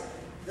Christ.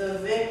 The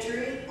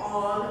victory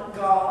on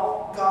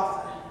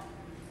Golgotha.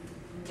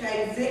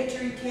 Okay,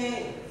 victory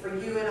came for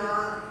you and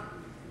I.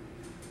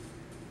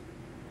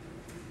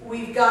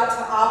 We've got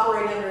to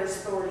operate under his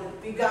authority.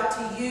 We've got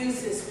to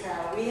use his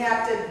power. We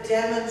have to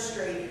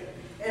demonstrate it.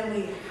 And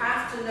we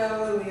have to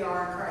know who we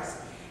are in Christ.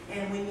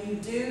 And when you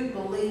do,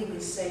 believe me,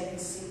 Satan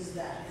sees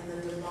that.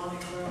 And the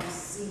demonic realm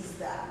sees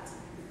that.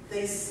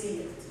 They see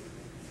it.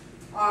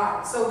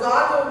 Alright, so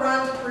God will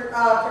run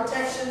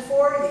protection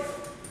for you.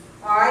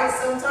 Alright,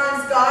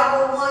 sometimes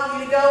God will want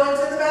you to go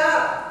into the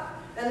battle.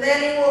 And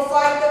then he will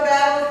fight the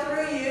battle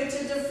through you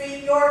to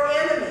defeat your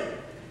enemy.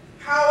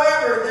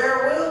 However, there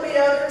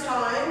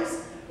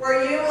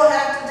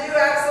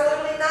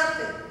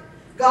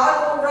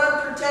God will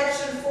run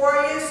protection for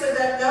you so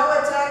that no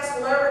attacks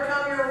will ever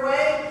come your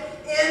way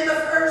in the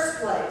first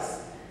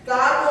place.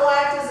 God will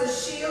act as a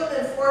shield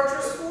and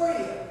fortress for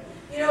you.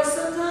 You know,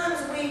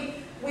 sometimes we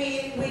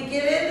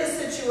get into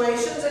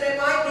situations, and it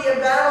might be a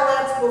battle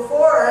that's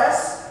before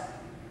us,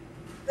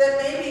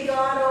 that maybe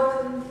God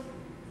opened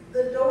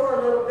the door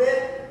a little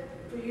bit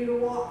for you to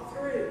walk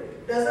through.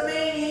 Doesn't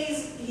mean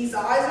His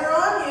eyes are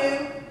on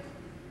you,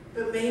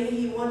 but maybe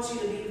He wants you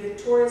to be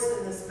victorious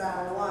in this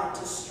battle. Why?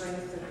 To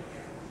strengthen you.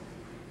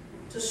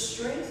 To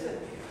strengthen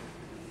you.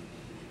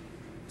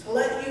 To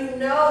let you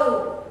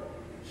know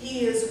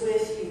He is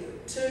with you.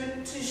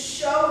 To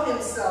show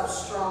Himself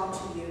strong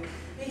to you.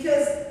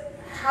 Because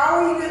how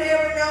are you going to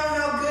ever know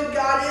how good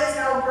God is,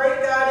 how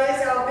great God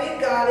is, how big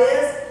God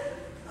is,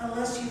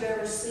 unless you've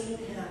ever seen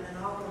Him in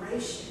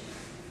operation?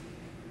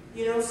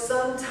 You know,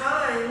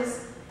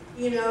 sometimes,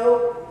 you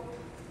know,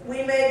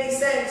 we may be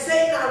saying,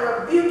 Satan,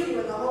 I rebuke you,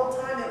 and the whole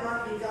time it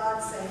might be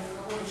God saying,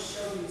 I want to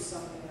show you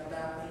something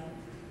about me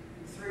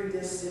through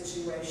this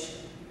situation.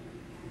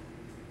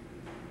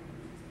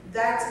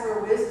 That's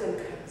where wisdom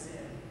comes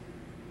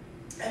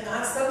in. And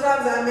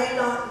sometimes I may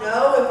not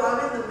know if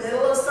I'm in the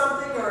middle of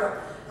something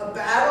or a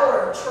battle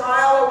or a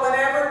trial or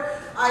whatever.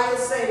 I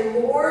just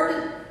say,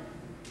 Lord,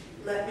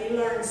 let me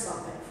learn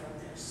something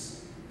from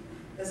this.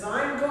 As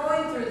I'm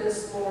going through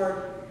this,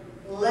 Lord,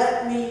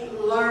 let me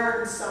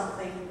learn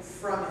something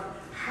from it.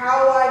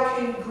 How I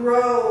can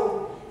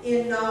grow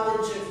in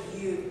knowledge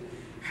of you.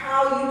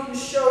 How you can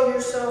show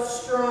yourself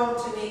strong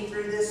to me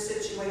through this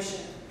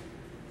situation.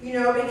 You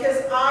know,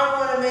 because I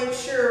want to make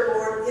sure,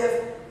 Lord,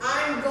 if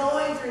I'm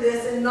going through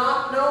this and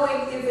not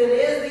knowing if it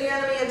is the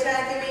enemy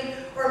attacking me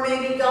or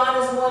maybe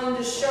God is wanting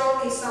to show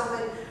me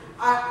something,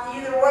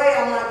 either way,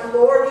 I'm like,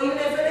 Lord, even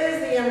if it is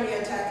the enemy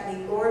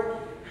attacking me, Lord,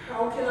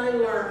 how can I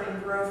learn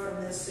and grow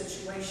from this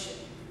situation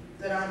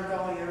that I'm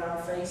going and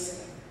I'm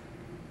facing?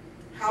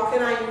 How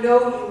can I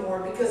know you more?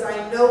 Because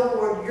I know,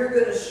 Lord, you're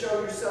going to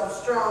show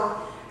yourself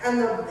strong, and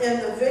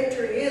the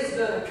victory is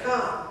going to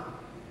come.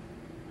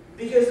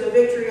 Because the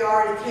victory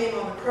already came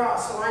on the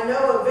cross. So I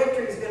know a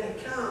victory is going to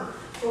come.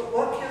 But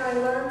what can I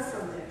learn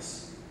from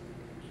this?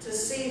 To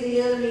see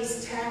the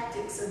enemy's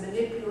tactics and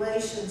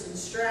manipulations and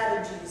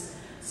strategies,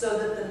 so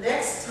that the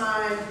next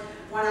time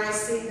when I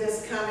see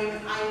this coming,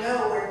 I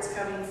know where it's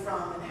coming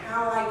from and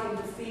how I can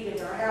defeat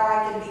it or how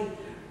I can be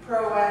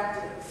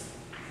proactive.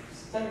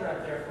 Stay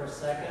right there for a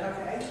second.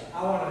 Okay.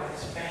 I want to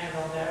expand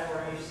on that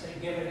where you say,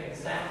 give an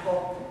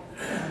example.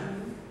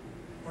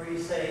 Where you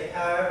say,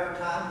 however,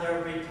 there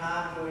will be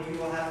times where you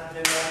will have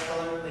to do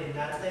absolutely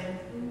nothing.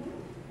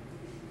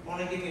 I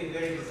want to give you a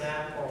good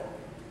example.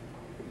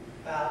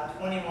 About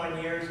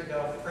 21 years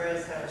ago,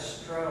 Chris had a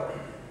stroke.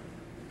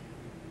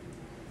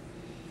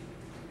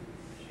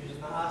 She was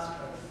in the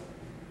hospital.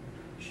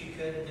 She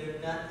couldn't do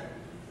nothing.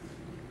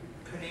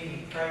 Couldn't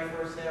even pray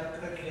for herself,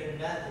 couldn't do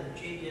nothing.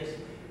 She just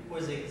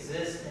was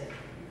existing.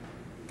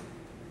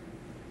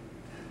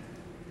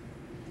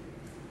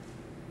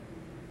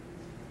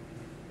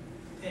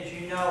 As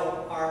you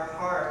know, our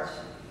heart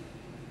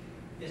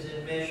is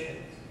in missions.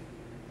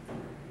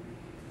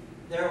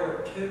 There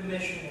were 2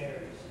 missionaries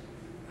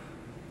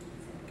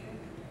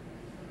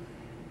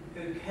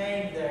who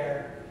came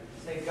there,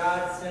 said,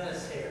 God sent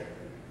us here.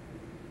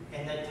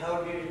 And they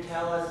told you to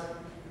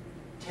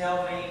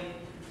tell me,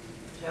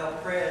 tell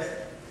Chris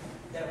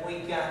that we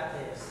got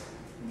this.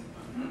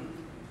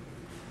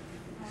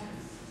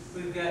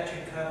 We've got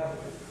you covered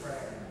with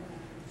prayer.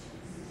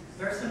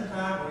 There's some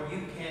time where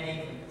you can't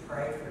even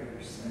pray for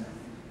yourself.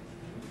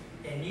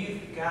 And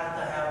you've got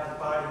to have the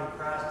body of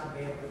Christ to be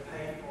able to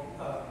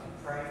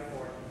pray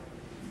for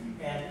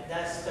you. And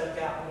that stuck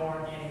out more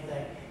than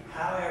anything.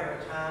 However,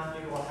 at times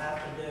you will have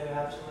to do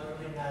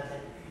absolutely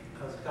nothing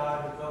because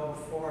God will go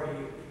before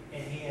you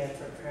and He has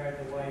prepared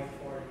the way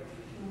for you.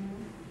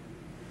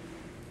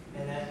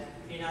 And that,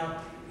 you know,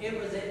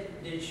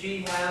 did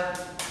she have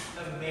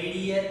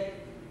immediate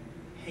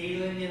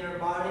healing in her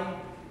body?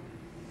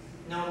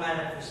 No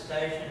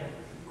manifestation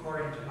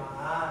according to my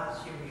eyes.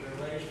 She was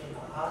released from the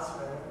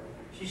hospital.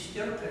 She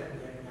still couldn't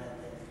do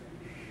nothing.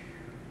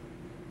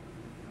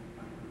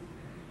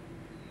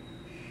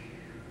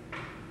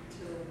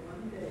 Till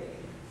one day.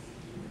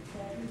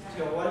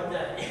 Till one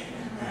day.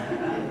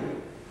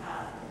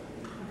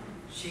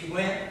 She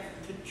went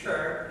to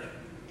church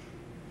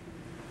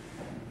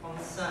on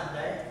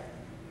Sunday.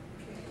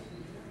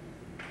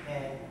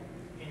 And,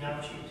 you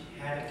know, she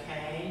had a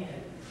cane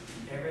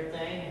and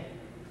everything. And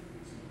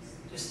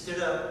just stood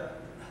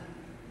up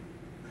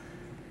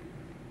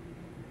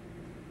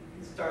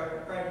and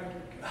started praying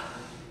to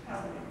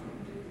God.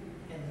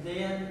 And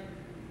then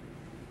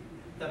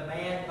the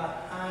man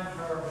behind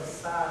her,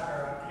 beside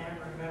her, I can't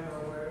remember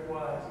where it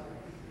was.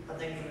 I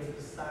think it was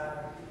beside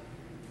her.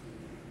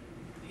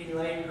 He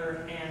laid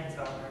her hands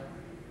on her.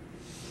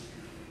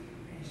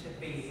 And he said,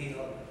 be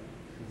healed.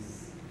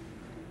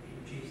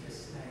 In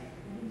Jesus' name.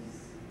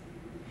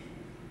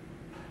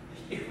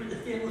 She was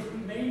healed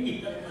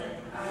immediately.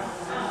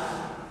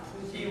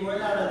 She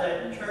went out of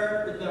that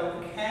church with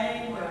no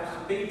cane, no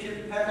speech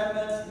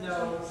impediments,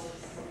 no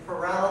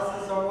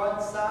paralysis on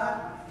one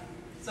side.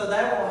 So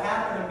that will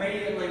happen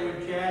immediately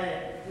with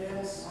Janet.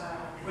 Yes.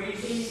 We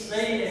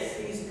see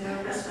it. He's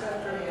no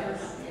respecter of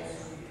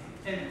persons.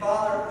 And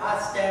Father, I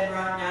stand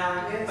right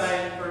now in Yes.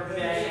 faith for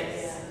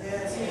Janet.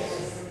 Yes.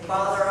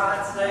 Father,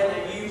 I say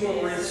that you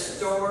will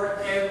restore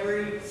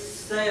every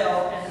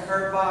cell in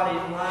her body,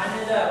 line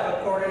it up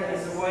according to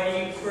the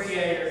way you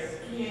created her.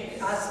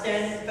 I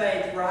stand in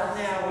faith right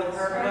now with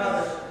her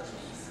mother.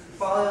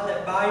 Father,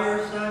 that by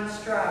your Son's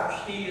stripes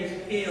she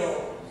is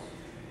healed.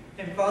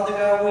 And Father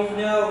God, we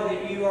know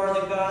that you are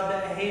the God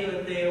that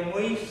healeth thee, and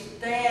we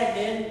stand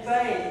in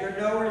faith. You're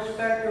no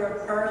respecter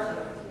of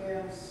persons.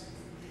 Yes.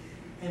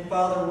 And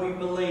Father, we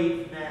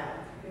believe now.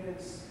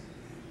 Yes.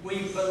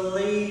 We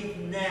believe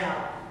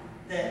now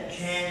that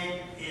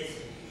Janet is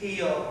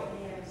healed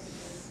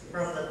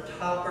from the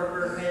top of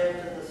her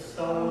head to the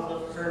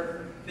soles of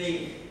her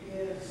feet.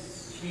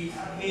 Yes. She's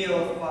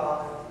healed,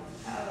 Father.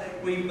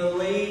 We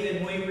believe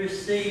and we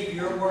receive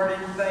your word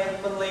in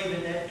faith,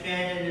 believing that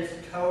Janet is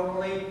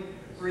totally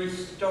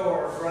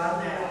restored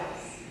right now.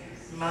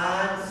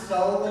 Mind,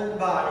 soul, and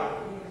body.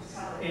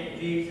 In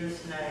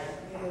Jesus' name.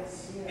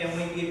 Yes. And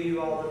we give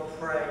you all the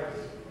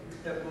praise,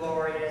 the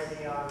glory, and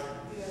the honor.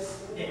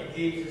 Yes. In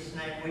Jesus'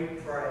 name we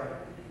pray.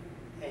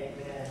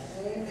 Amen.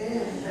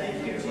 Amen.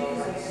 Thank you,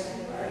 Lord.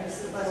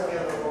 Jesus. Let's go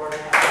to the Lord.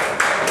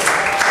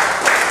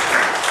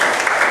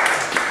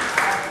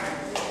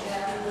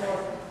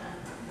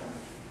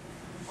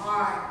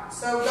 Alright,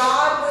 so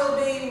God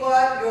will be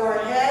what? Your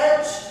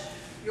hedge,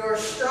 your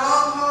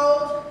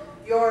stronghold,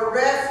 your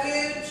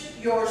refuge,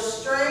 your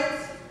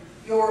strength,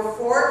 your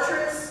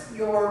fortress,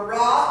 your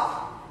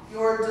rock,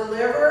 your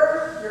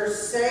deliverer, your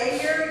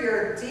savior,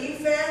 your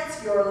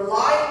defense, your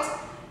light,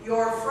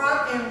 your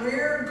front and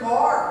rear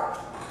guard.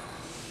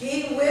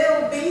 He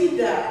will be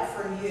that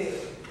for you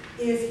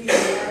if you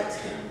let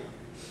Him.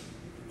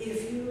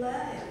 If you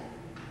let Him.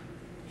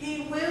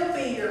 He will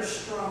be your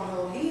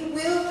stronghold. He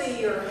will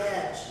be your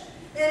hedge.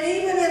 And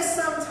even if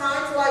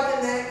sometimes, like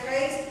in that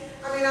case,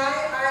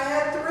 I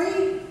had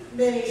 3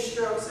 mini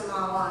strokes in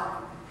my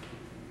life.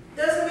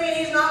 Doesn't mean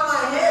He's not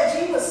my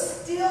hedge. He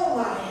was still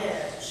my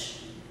hedge.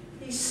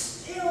 He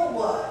still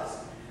was.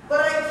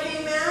 But I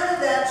came out of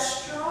that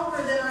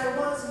stronger than I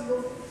was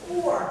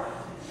before.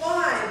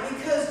 Why?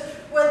 Because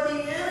what the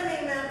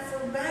enemy meant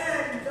for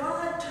bad,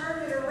 God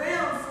turned it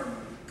around for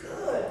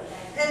good.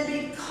 And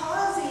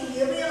because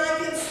I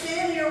could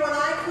stand here when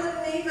I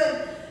couldn't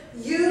even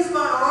use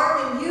my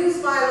arm and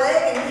use my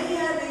leg, and He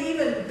had to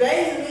even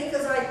bathe me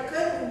because I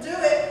couldn't do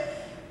it.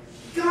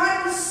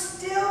 God was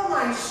still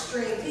my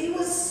strength. He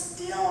was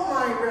still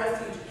my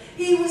refuge.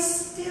 He was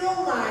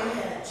still my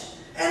hedge.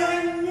 And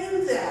I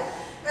knew that.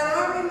 And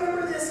I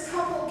remember this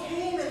couple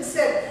came and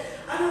said,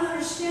 I don't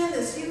understand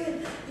this.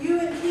 You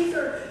and Keith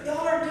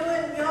y'all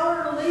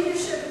are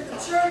leadership at the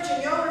church,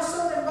 and y'all are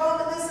so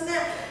involved in this and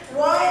that.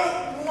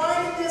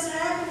 Why did this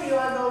happen to you?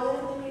 I go,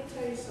 let me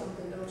tell you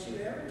something. Don't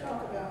you ever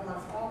talk about my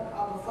Father,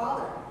 Abba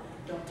Father.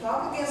 Don't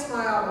talk against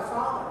my Abba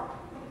Father.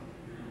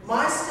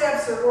 My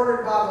steps are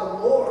ordered by the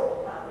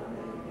Lord.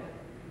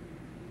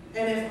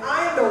 And if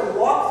I am to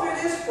walk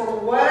through this for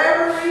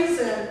whatever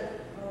reason,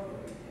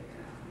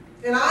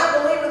 and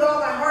I believe with all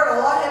my heart, a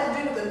lot had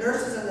to do with the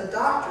nurses and the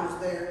doctors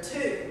there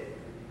too.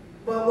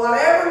 But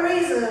whatever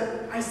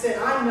reason, I said,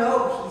 I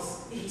know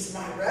He's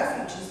my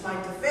refuge. He's my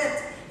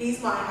defense.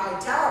 He's my high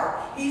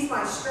tower. He's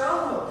my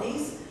stronghold.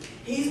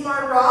 He's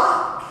my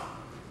rock.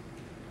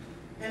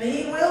 And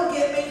He will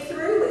get me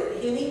through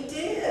it. And He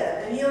did.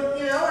 And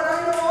and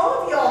I know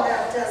all of y'all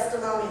have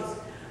testimonies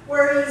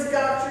where He's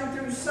got you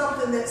through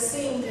something that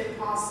seemed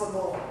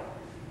impossible.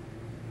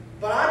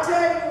 But I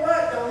tell you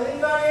what, don't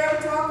anybody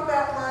ever talk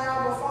about my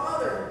Abba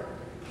Father.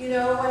 When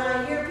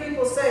I hear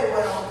people say,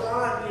 well,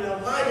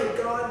 God, why did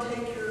God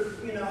take your,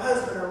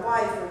 husband or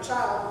wife or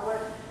child or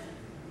what?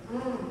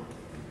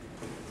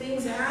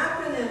 Things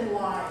happen in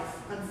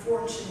life,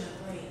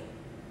 unfortunately.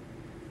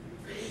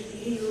 But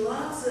He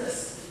loves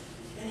us.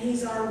 And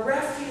He's our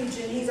refuge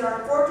and He's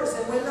our fortress.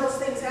 And when those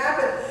things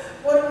happen,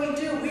 what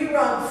do? We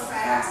run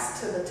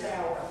fast to the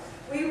tower.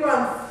 We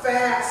run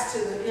fast to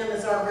Him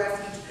as our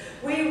refuge.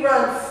 We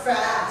run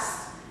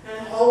fast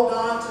and hold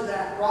on to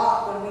that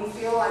rock when we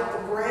feel like the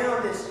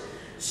ground is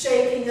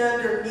shaking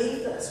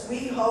underneath us.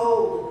 We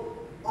hold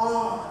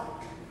on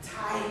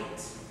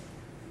tight.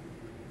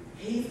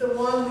 He's the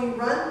one we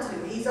run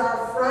to. He's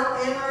our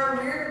front and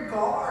our rear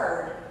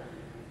guard.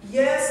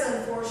 Yes,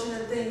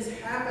 unfortunate things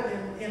happen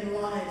in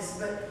lives,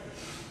 but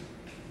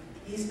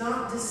He's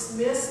not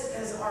dismissed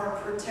as our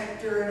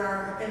protector and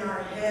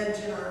our hedge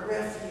and our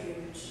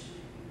refuge.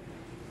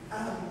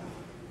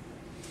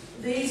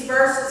 These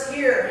verses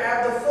here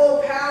have the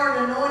full power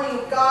and anointing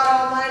of God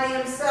Almighty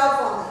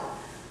Himself on them.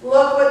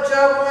 Look what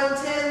Job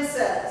 1:10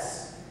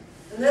 says.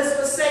 And this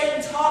was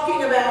Satan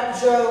talking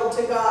about Job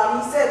to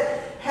God. He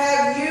said,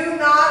 have you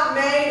not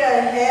made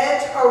a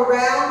hedge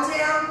around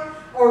him,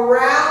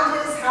 around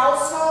his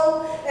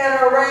household,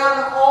 and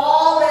around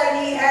all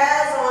that he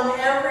has on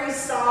every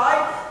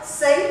side?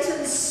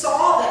 Satan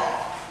saw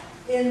that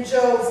in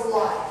Job's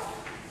life.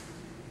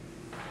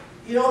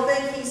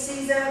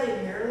 that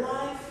in your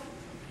life?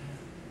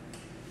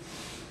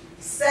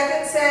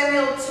 2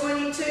 Samuel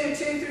 22,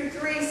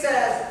 2-3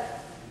 says,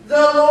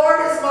 "The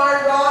Lord is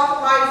my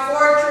rock, my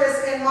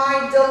fortress, and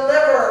my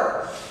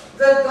deliverer,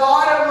 the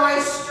God of my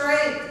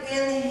strength.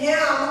 In him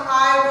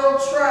I will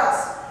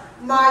trust,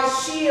 my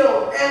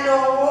shield and the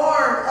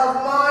horn of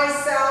my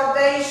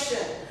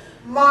salvation,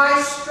 my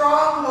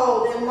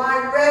stronghold and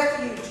my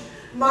refuge,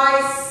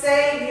 my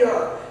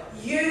Savior.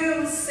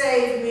 You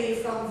save me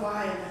from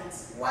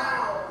violence."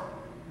 Wow.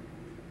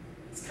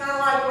 It's kind of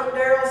like what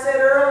Daryl said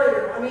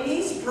earlier. I mean,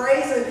 he's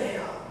praising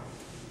him.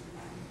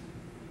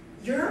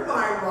 You're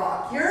my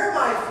rock. You're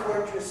my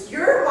fortress.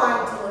 You're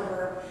my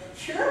deliverer.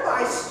 You're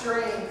my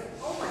strength.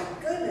 Oh my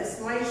goodness,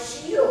 my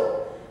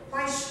shield,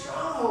 my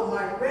stronghold,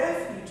 my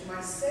refuge,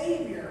 my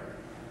Savior.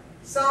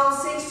 Psalm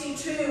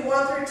 62,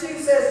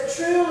 1-2 says,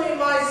 "Truly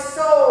my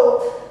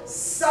soul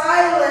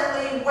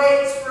silently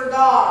waits for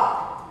God.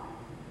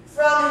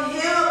 From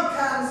him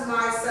comes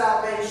my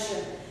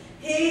salvation.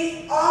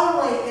 He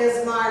only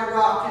is my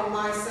rock and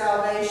my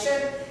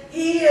salvation.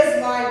 He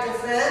is my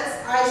defense.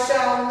 I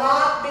shall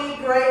not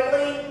be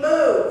greatly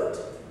moved."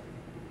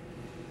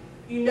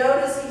 You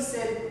notice he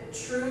said,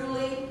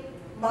 "Truly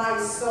my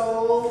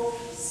soul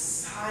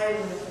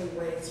silently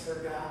waits for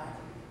God."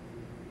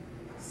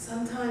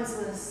 Sometimes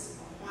let's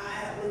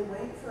quietly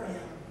wait for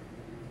him.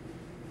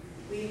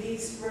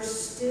 We're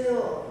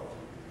still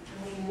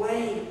and we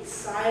wait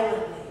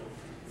silently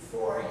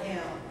for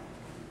him.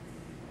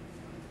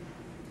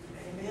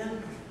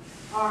 Amen.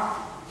 All right.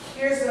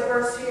 Here's the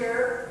verse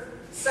here.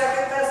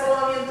 2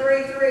 Thessalonians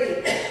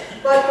 3:3.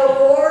 "But the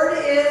Lord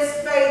is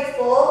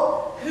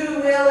faithful, who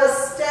will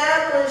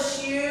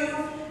establish you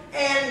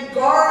and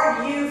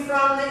guard you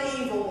from the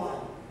evil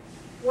one."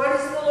 What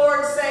is the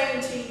Lord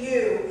saying to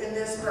you in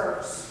this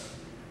verse?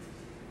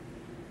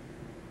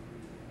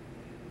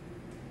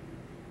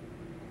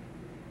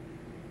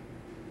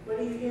 What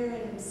are you hearing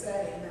him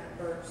say in that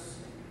verse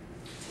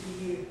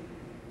to you?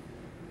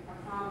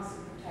 A promise of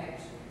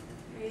protection.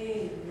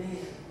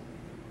 Amen.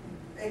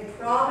 A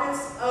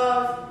promise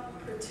of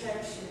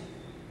protection.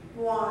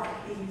 Why?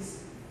 He's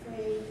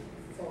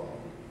faithful.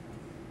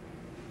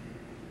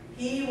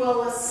 He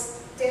will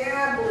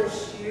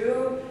establish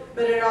you,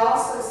 but it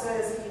also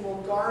says he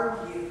will guard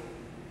you.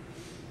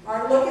 All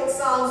right, look at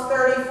Psalms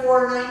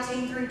 34,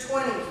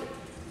 19-20.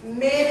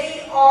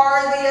 "Many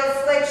are the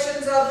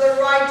afflictions of the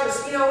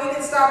righteous." You know, we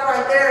can stop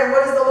right there, and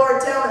what does the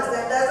Lord tell us?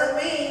 That doesn't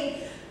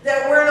mean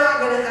that we're not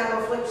going to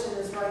have affliction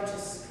as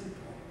righteous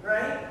people,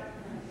 right?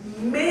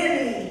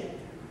 Many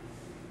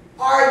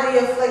are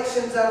the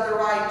afflictions of the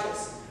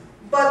righteous,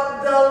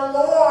 but the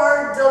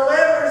Lord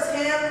delivers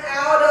him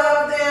out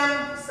of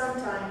them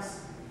sometimes.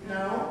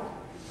 No?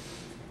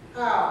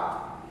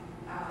 How?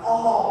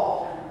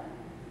 All.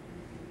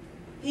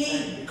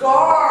 He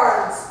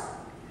guards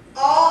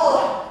all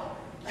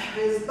of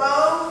his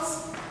bones.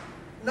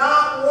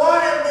 Not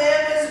one of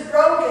them is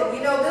broken.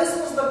 You know, this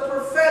was the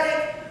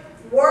prophetic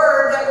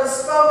word that was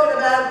spoken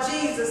about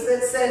Jesus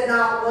that said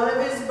not one of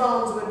his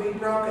bones would be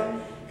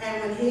broken.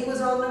 And when he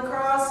was on the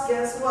cross,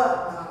 guess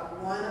what? Not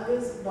one of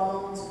his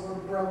bones were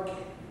broken.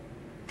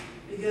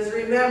 Because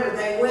remember,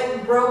 they went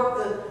and broke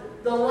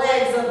the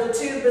legs of the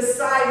two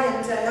beside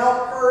him to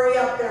help hurry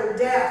up their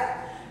death.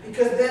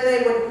 Because then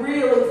they would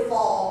really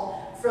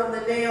fall from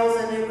the nails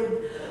and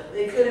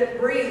they couldn't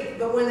breathe.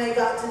 But when they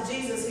got to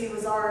Jesus, he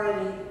was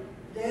already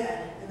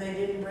dead. And they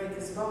didn't break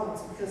his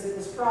bones because it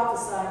was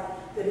prophesied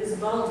that his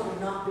bones would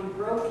not be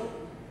broken.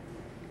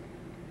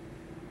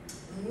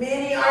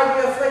 Many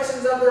are the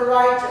afflictions of the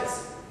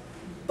righteous,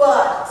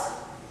 but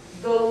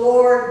the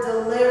Lord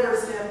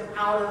delivers him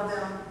out of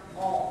them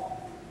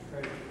all.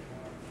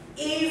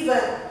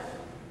 Even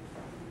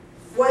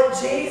what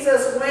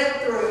Jesus went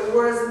through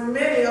was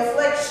many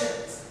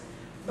afflictions,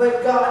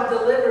 but God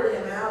delivered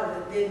him out of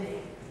it, didn't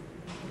he?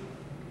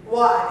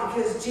 Why?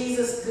 Because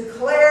Jesus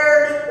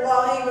declared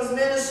while he was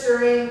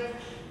ministering,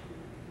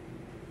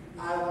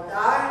 "I will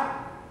die,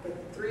 but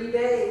 3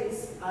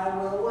 days I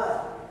will"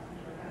 what?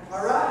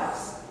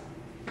 Arise.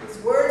 His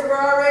words were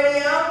already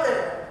out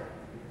there,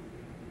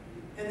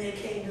 and they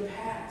came to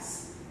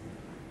pass.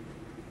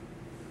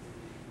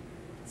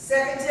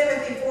 2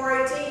 Timothy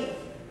 4:18.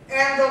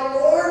 "And the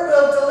Lord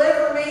will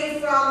deliver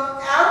me from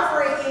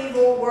every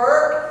evil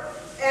work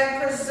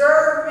and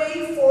preserve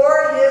me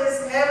for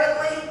his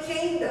heavenly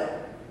kingdom."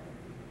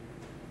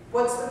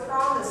 What's the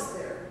promise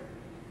there?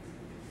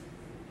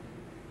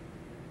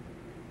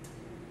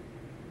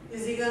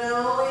 Is he going to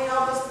only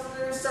help us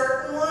through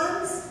certain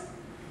ones?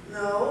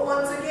 No.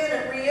 Once again,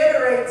 it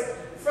reiterates,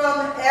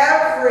 from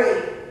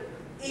every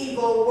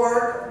evil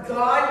work,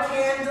 God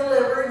can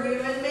deliver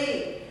you and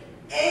me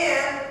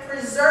and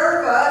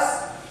preserve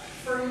us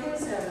for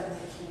his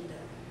heavenly kingdom.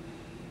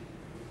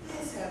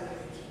 His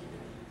heavenly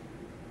kingdom.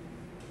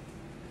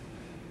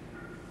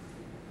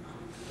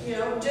 You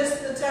know,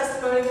 just the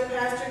testimony that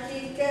Pastor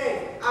Keith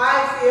gave.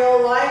 I feel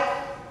like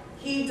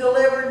he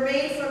delivered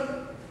me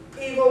from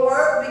evil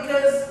work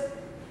because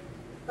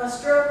a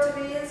stroke to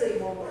me is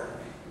evil work.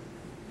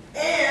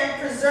 And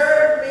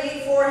preserved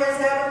me for his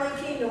heavenly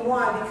kingdom.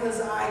 Why? Because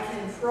I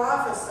can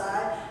prophesy,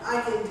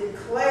 I can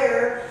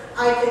declare,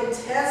 I can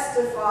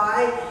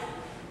testify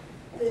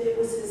that it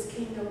was his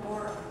kingdom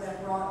work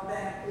that brought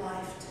back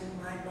life to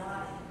my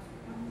body.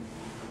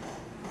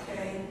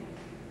 Okay?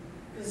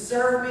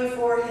 Preserve me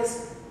for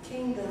his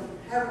kingdom,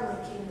 heavenly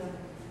kingdom,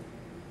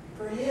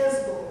 for his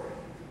glory.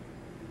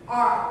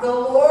 All right, the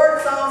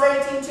Lord, Psalms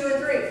 18, 2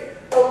 and 3.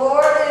 The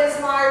Lord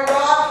is my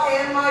rock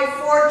and my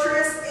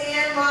fortress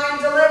and my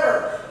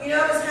deliverer. You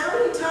notice how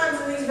many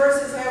times in these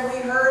verses have we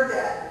heard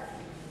that?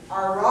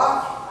 Our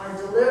rock, our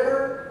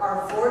deliverer,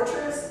 our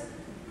fortress.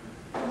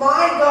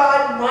 My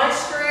God, my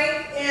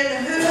strength,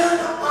 in whom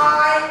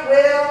I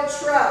will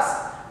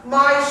trust.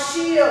 My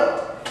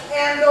shield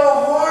and the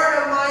horn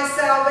of my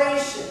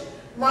salvation.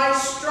 My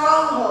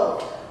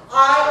stronghold.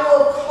 I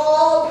will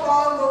call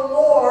upon the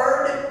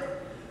Lord,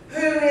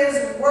 who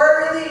is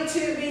worthy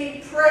to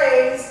be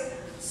praised.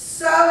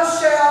 So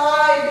shall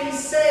I be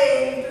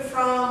saved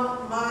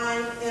from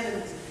my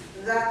enemies.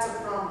 That's a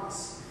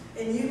promise.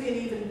 And you can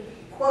even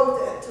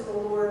quote that to the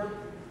Lord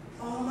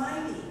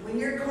Almighty. When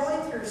you're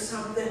going through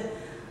something,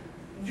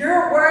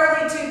 you're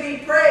worthy to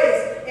be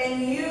praised,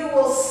 and you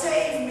will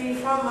save me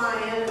from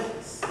my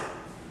enemies.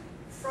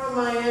 From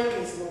my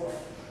enemies, Lord.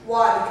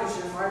 Why? Because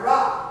you're my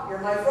rock, you're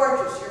my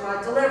fortress, you're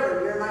my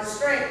deliverer, you're my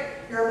strength,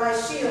 you're my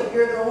shield,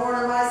 you're the horn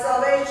of my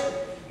salvation,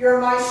 you're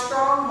my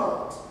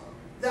stronghold.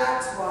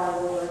 That's why,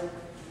 Lord.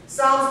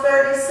 Psalms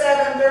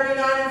 37, 39,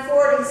 and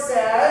 40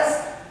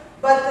 says,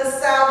 but the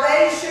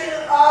salvation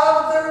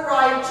of the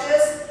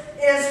righteous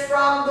is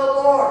from the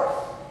Lord.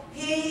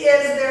 He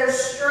is their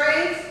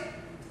strength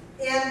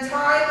in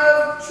time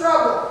of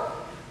trouble.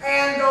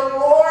 And the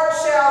Lord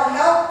shall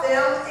help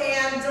them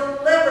and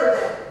deliver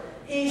them.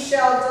 He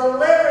shall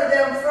deliver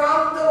them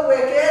from the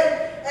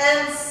wicked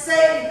and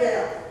save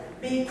them,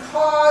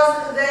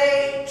 because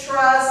they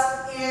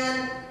trust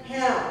in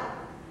him.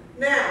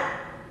 Now,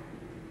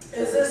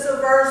 is this a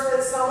verse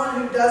that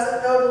someone who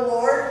doesn't know the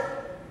Lord,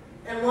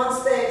 and once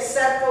they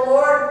accept the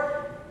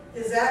Lord,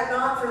 is that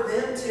not for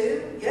them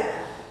too?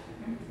 Yeah.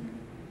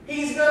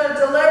 He's going to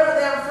deliver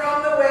them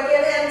from the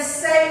wicked and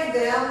save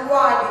them.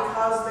 Why?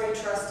 Because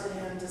they trusted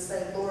him to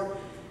say, Lord,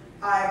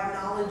 I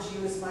acknowledge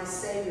you as my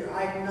Savior.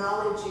 I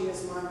acknowledge you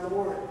as my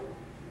Lord.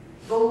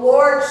 The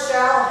Lord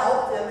shall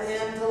help them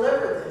and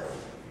deliver them.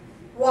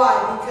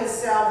 Why? Because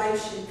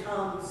salvation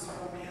comes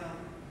from him.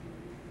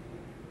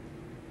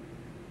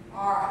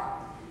 All right.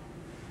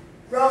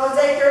 Romans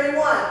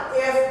 8:31.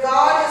 If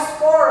God is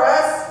for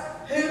us,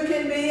 who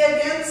can be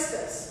against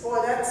us?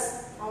 Boy,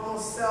 that's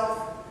almost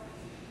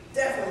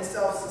definitely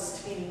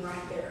self-sustaining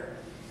right there.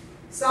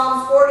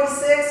 Psalms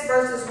 46,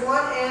 verses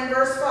 1 and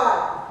verse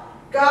 5.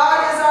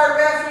 God is our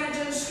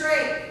refuge and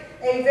strength,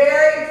 a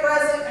very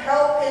present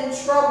help in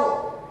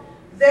trouble.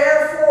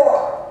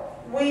 Therefore,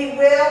 we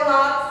will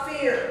not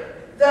fear,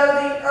 though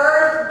the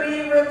earth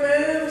be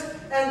removed,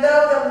 and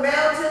though the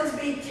mountains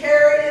be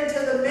carried into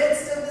the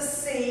midst of the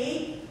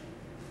sea.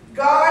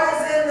 God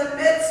is in the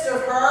midst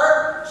of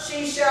her.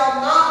 She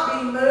shall not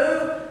be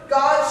moved.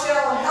 God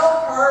shall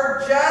help her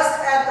just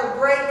at the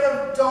break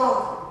of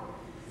dawn.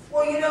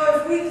 Well, you know,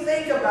 if we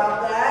think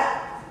about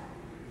that,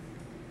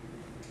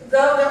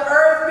 though the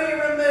earth be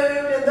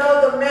removed and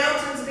though the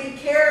mountains be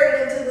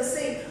carried into the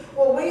sea,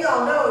 well, we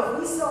all know if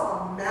we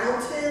saw a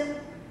mountain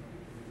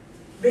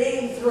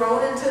being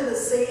thrown into the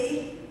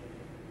sea,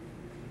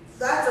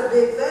 that's a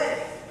big thing.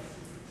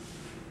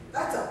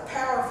 That's a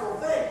powerful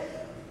thing.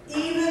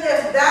 Even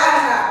if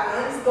that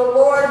happens, the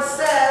Lord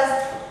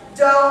says,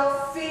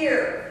 don't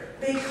fear.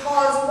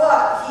 Because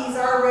what? He's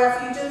our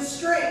refuge and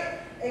strength.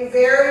 A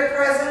very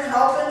present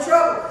help in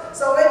trouble.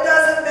 So it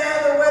doesn't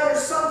matter whether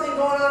something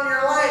going on in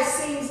your life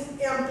seems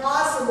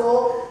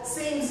impossible,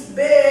 seems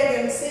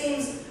big, and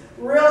seems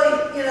really,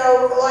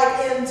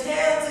 like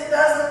intense. It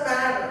doesn't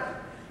matter.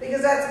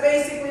 Because that's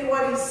basically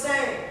what he's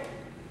saying.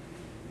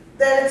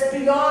 That it's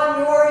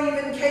beyond your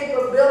even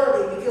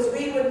capability. Because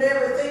we would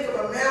never think of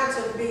a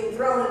mountain being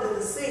thrown into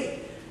the sea.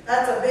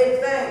 That's a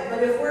big thing.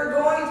 But if we're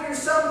going through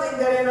something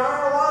that in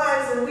our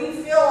lives and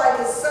we feel like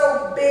it's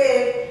so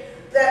big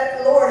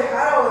that, Lord,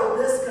 how are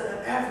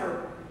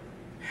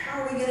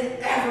we going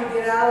to ever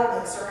get out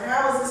of this? Or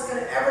how is this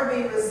going to ever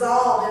be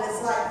resolved? And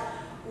it's like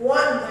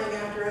one thing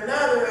after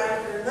another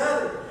after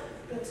another.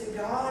 But to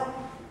God,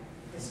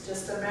 it's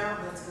just a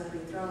mountain that's going to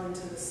be thrown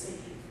into the sea.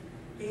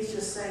 He's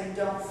just saying,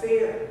 don't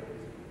fear,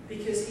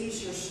 because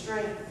he's your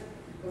strength,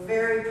 a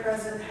very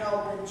present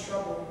help in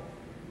trouble.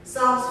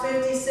 Psalms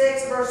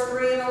 56, verse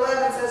 3 and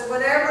 11 says,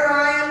 whenever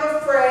I am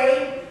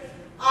afraid,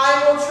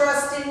 I will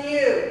trust in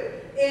you.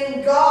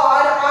 In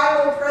God,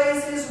 I will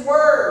praise his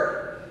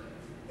word.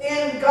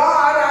 In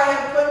God, I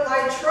have put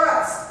my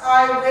trust.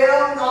 I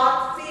will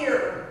not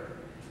fear.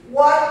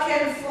 What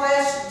can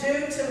flesh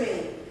do to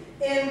me?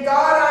 In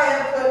God, I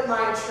have put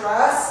my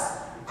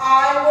trust.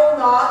 I will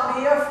not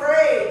be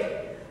afraid.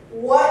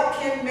 What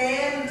can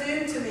man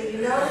do to me?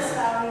 You notice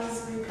how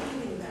he's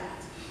repeating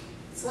that.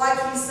 It's like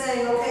he's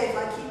saying, okay, if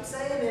I keep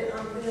saying it,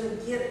 I'm going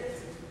to get it.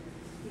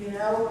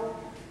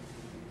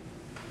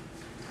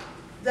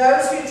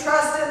 Those who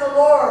trust in the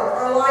Lord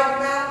are like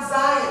Mount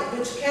Zion,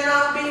 which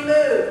cannot be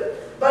moved,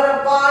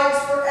 but abides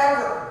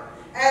forever.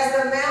 As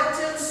the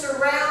mountains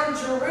surround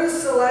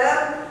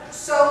Jerusalem,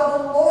 so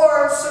the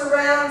Lord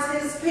surrounds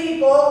his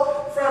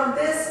people from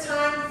this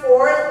time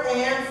forth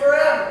and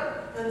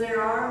forever. And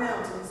there are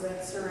mountains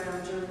that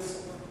surround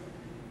Jerusalem.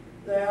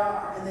 They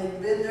are, and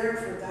they've been there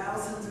for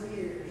thousands of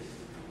years.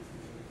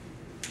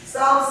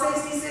 Psalm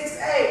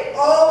 66:8.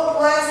 Oh,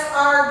 bless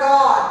our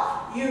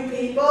God, you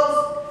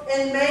peoples,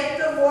 and make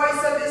the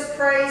voice of his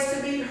praise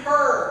to be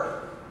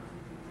heard,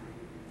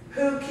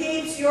 who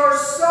keeps your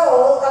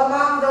soul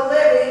among the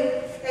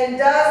living and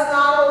does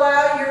not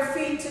allow your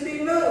feet to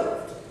be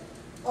moved.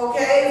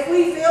 Okay, if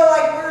we feel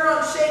like we're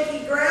on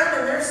shaky ground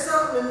and there's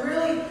something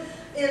really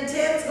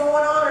intense going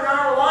on in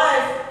our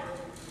life,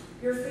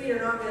 your feet are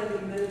not going to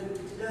be moved.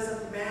 It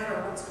doesn't matter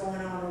what's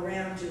going on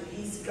around you.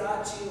 He's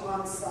got you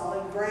on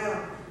solid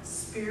ground,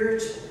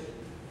 spiritually,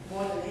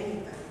 more than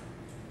anything.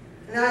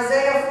 In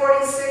Isaiah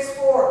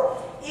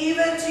 46:4,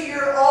 even to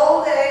your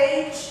old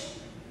age,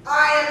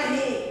 I am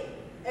he,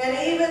 and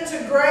even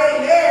to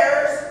gray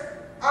hairs,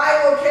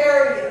 I will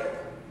carry you.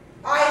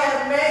 I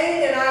have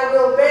made and I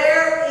will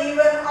bear,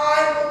 even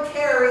I will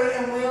carry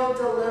and will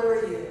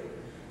deliver you.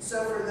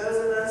 So for those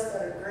of us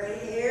that are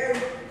gray-haired,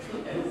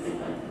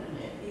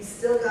 he's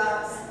still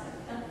got us.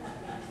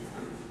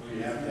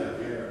 We have to have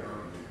hair.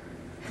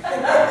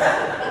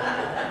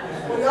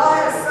 Well, y'all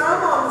have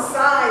some on the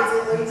sides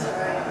at least,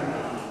 right?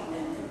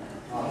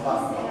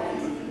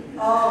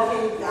 Oh,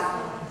 he got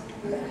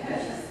it.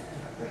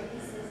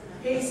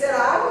 He said,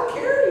 I will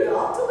carry you,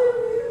 I'll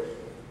deliver you,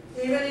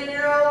 even in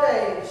your old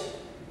age.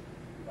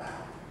 Wow.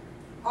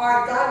 All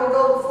right, God will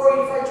go before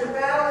you fight your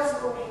battles.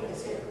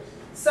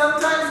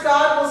 Sometimes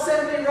God will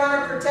simply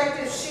run a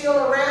protective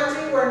shield around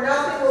you where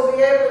nothing will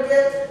be able to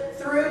get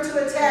through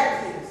to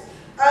attack you.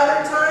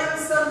 Other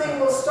times, something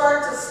will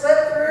start to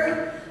slip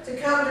through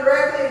to come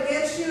directly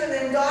against you, and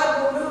then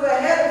God will move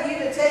ahead of you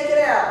to take it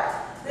out.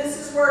 This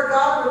is where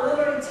God will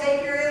literally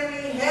take your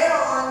enemy head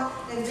on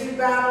and do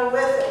battle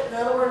with it. In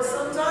other words,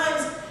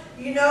 sometimes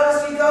you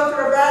notice you go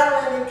through a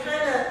battle and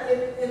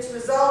it's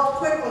resolved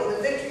quickly.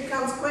 The victory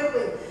comes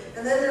quickly.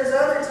 And then there's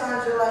other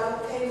times you're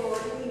like, okay, Lord,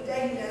 any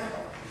day now,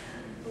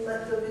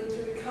 let the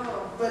victory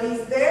come. But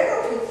he's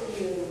there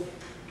with you.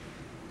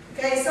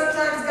 Okay,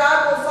 sometimes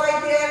God will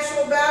fight the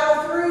actual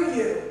battle through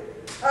you.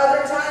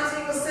 Other times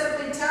he will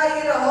simply tell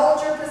you to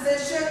hold your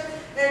position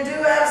and do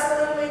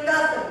absolutely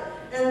nothing.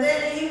 And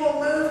then he will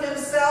move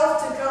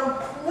himself to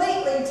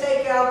completely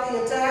take out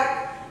the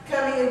attack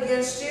coming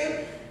against you.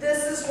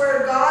 This is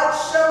where God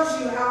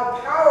shows you how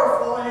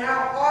powerful and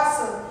how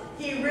awesome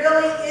he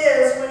really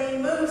is when he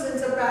moves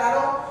into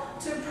battle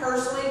to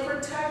personally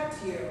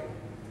protect you.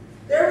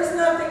 There was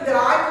nothing that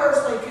I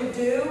personally could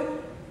do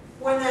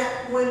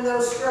when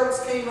those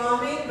strokes came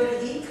on me,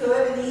 but he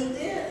could and he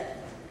did.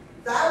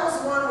 That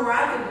was one where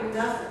I could do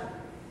nothing.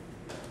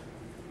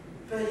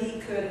 But he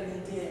could and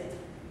he did.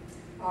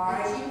 All But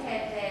right? you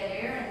had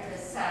Aaron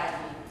beside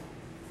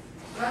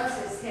you.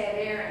 Moses had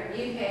Aaron,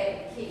 you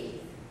had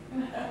Keith.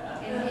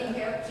 And he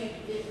helped you to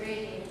get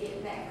ready and get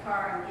in that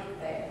car and get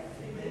there.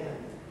 Amen.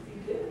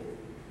 You did.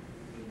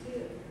 You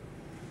did.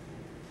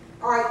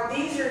 All right,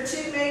 these are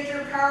two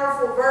major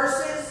powerful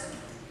verses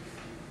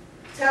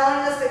telling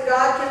us that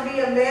God can be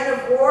a man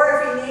of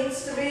war if he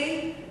needs to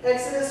be.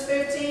 Exodus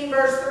 15,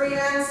 verse 3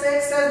 and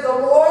 6 says, the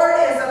Lord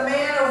is a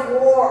man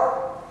of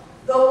war.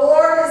 The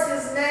Lord is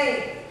his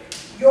name.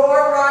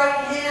 Your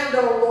right hand,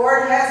 O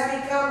Lord,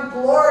 has become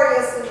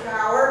glorious in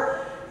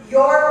power.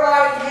 Your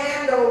right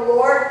hand, O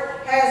Lord,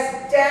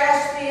 has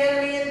dashed the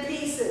enemy in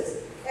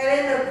pieces. And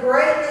in the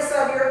greatness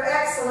of your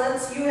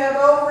excellence, you have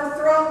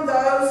overthrown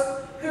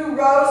those who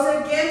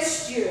rose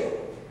against you.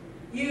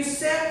 You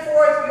sent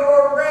forth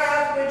your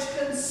wrath,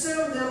 which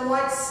consumed them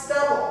like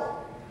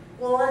stubble.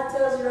 Well, that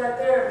tells you right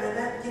there, man,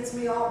 that gets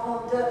me all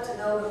pumped up to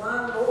know that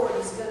my Lord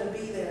is going to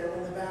be there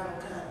when the battle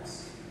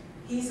comes.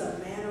 He's a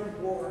man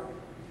of war.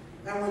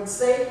 And when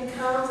Satan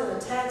comes and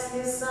attacks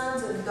his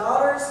sons and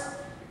daughters,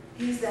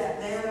 he's that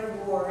man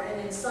of war.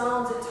 And in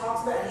Psalms it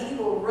talks about he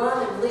will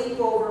run and leap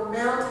over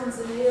mountains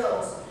and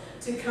hills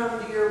to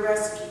come to your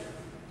rescue.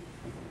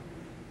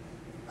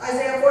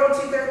 Isaiah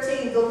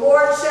 42:13, the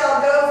Lord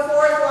shall go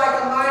forth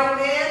like a mighty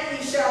man.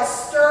 He shall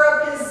stir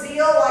up his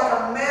zeal like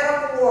a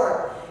man of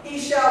war. He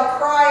shall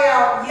cry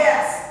out,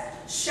 yes,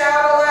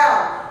 shout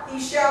aloud. He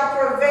shall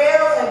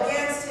prevail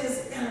against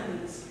his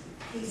enemies.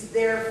 He's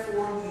there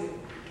for you.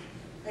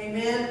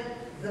 Amen.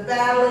 The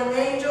battling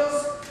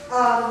angels.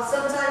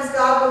 Sometimes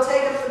God will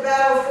take up the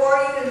battle for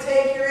you and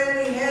take your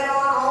enemy head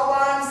on all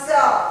by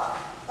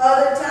himself.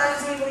 Other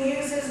times he will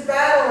use his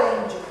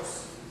battle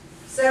angels.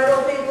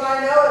 Several people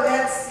I know have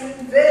had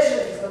seen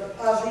visions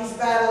of these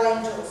battle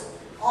angels.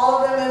 All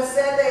of them have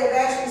said they have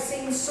actually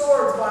seen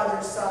swords by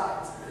their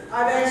sides.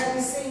 I've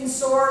actually seen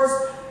swords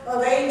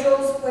of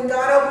angels when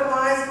God opened my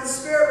eyes in the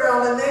spirit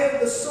realm,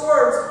 and the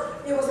swords,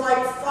 it was like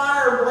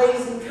fire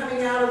blazing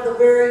coming out of the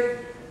very,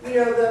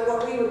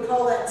 what we would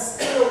call that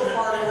steel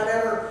part or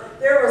whatever.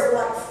 There was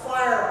like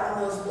fire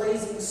on those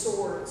blazing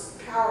swords.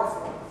 Power.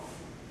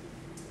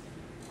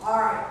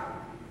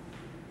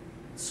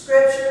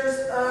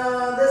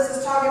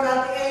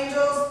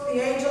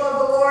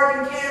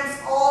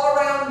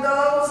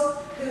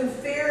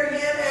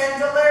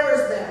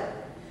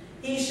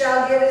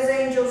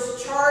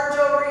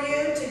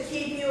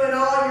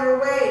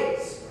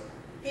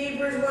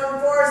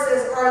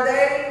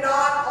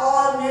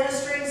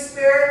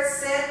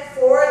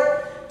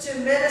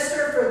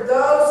 minister for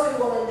those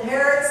who will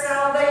inherit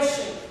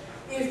salvation.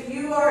 If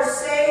you are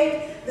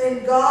saved,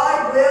 then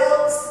God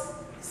will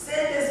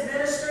send His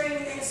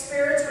ministering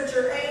spirits, which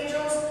are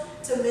angels,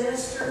 to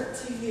minister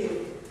to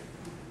you.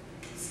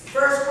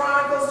 1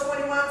 Chronicles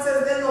 21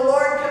 says, Then the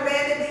Lord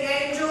commanded the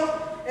angel,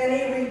 and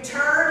he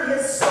returned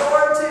his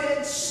sword to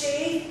its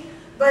sheath.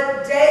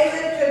 But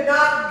David could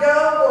not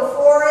go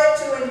before it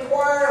to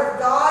inquire of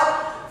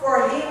God,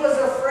 for he was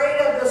afraid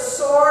of the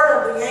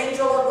sword of the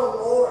angel of the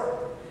Lord.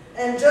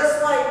 And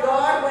just like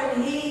God,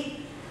 when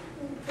He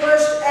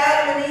pushed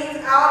Adam and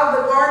Eve out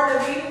of the Garden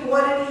of Eden,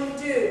 what did He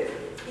do?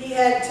 He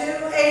had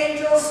two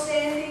angels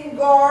standing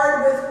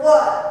guard with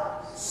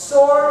what?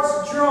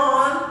 Swords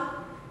drawn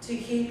to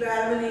keep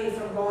Adam and Eve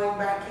from going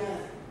back in.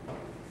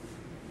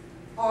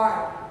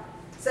 Alright.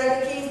 2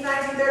 Kings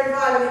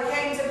 19:35, And it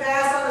came to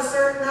pass on a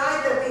certain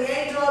night that the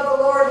angel of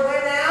the Lord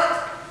went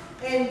out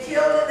and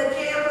killed in the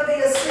camp of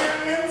the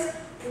Assyrians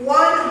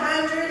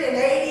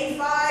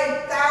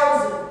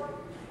 185,000.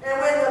 And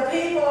when the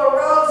people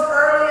arose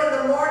early in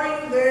the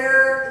morning,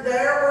 there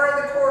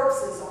were the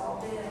corpses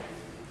all dead.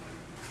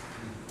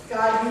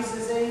 God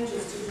uses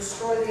angels to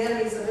destroy the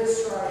enemies of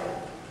Israel.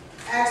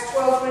 Acts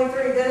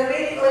 12:23, Then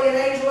immediately an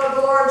angel of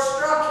the Lord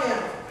struck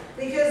him,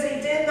 because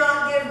he did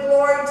not give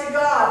glory to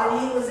God, and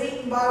he was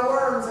eaten by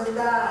worms and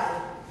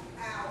died.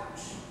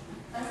 Ouch.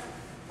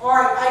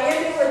 Alright, I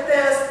ended with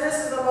this. This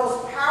is the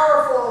most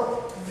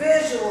powerful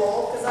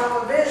visual, because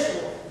I'm a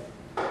visual.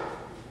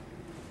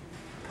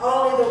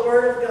 Only the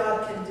Word of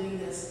God can do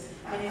this.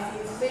 And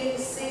if you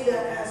see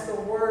that as the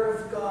Word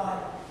of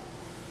God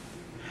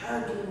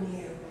hugging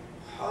you,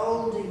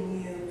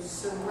 holding you,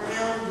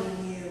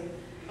 surrounding you,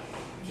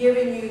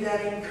 giving you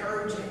that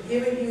encouragement,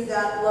 giving you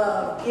that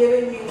love,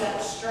 giving you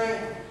that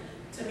strength,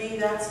 to me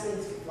that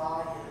speaks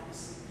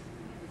volumes.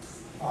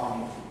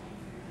 I'm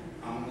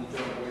going to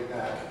jump way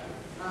back.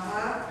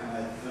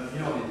 And you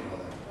don't need to know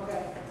that.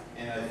 Okay.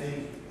 And I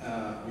think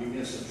we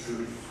miss the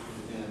truth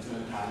in a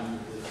time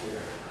like this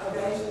here.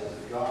 Okay. It says,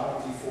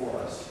 God before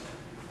us,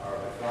 or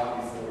God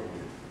before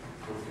you,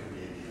 who can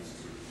be against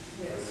you?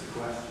 Yes. That's the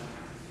question.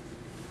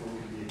 Who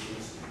can be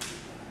against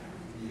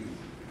you?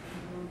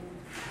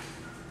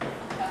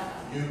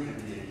 You can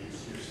be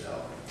against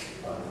yourself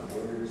by the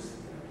words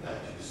that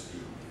you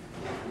speak.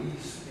 If we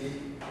speak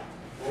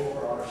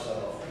over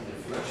ourselves in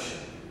affliction,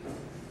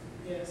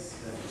 Yes.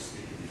 then we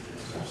speak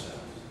against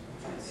ourselves.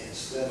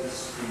 Instead of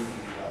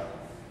speaking up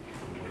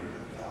the word of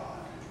God.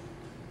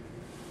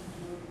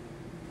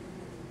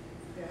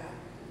 Yeah.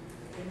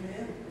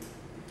 Amen.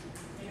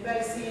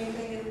 Anybody see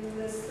anything in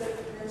this that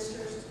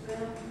ministers to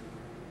them?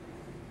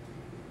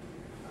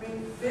 I mean,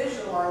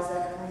 visualize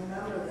that and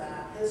remember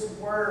that. His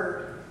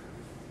Word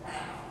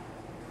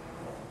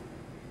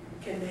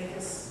can make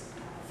us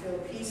feel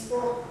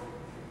peaceful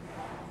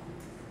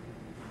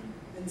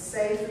and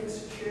safe and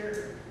secure.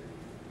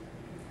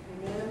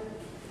 Amen.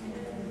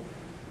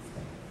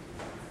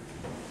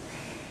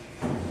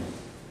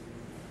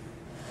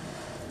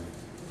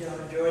 Y'all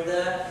enjoyed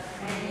that?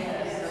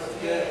 Yes. That was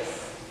good.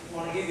 I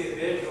want to give you a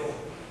visual.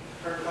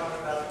 Heard talking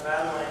about the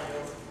battle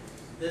angels.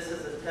 This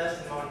is a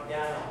testimony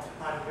down in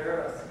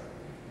Honduras.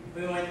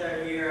 We went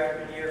there year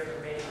after year for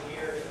many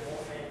years,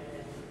 and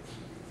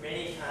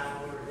many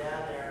times we were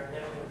down there, and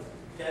there was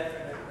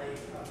definitely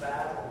a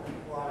battle,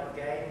 a lot of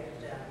gangs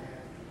down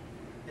there.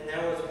 And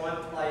there was one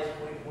place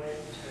we went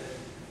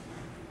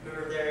to. We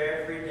were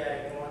there every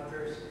day going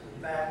through.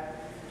 In fact,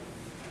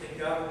 the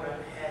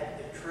government had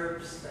the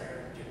troops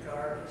there to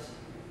guard us.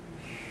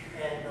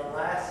 And the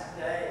last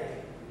day,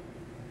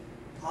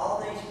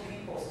 all these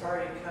people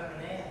started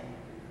coming in,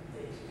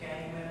 these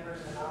gang members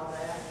and all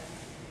that.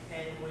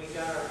 And we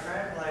got our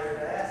translator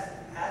to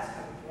ask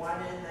them, why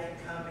didn't they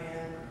come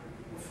in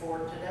before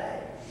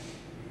today?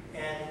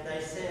 And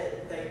they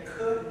said they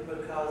couldn't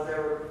because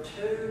there were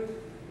two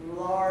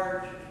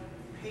large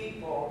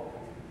people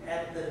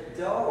at the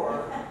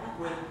door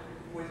with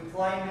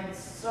flaming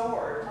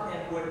swords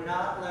and would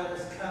not let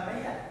us come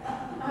in.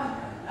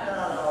 I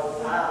don't know,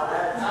 wow,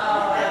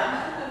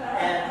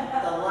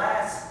 and the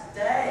last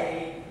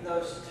day,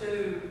 those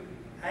two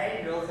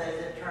angels, as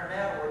it turned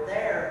out, were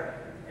there,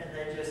 and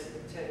they just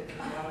took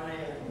come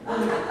in.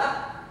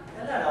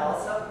 Isn't that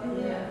awesome?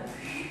 Yeah.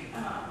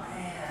 Oh,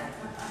 man.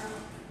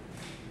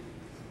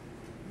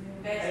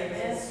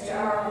 Best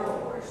Star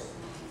Wars.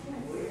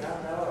 I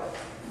know it.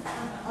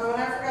 Oh,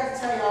 and I forgot to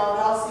tell y'all,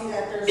 y'all see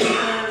that there's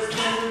prayers,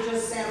 those are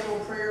just sample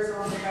prayers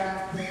on the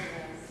back.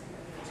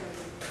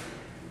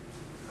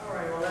 All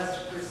right, well,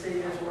 let's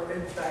receive His word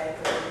in faith.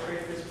 Let's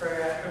read this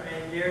prayer after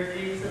me. Dear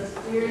Jesus,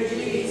 Dear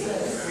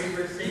Jesus, we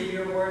receive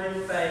your word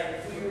in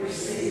faith. we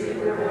receive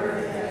your word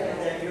in faith,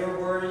 That your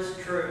word is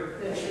true.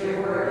 that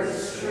your word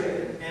is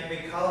true, And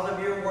because of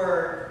your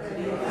word,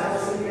 and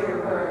because of your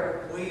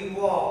word, we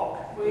walk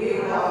we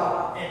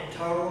walk in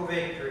total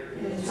victory.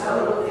 in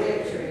total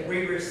victory.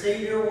 We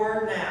receive your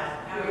word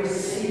now, We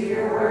receive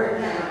your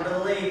word now,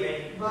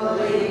 believing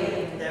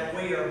believing that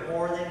we are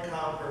more than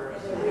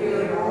conquerors. that we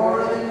are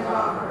more than In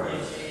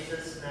conquerors.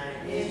 Jesus'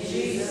 name. In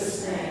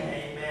Jesus' name.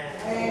 Amen.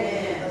 Amen.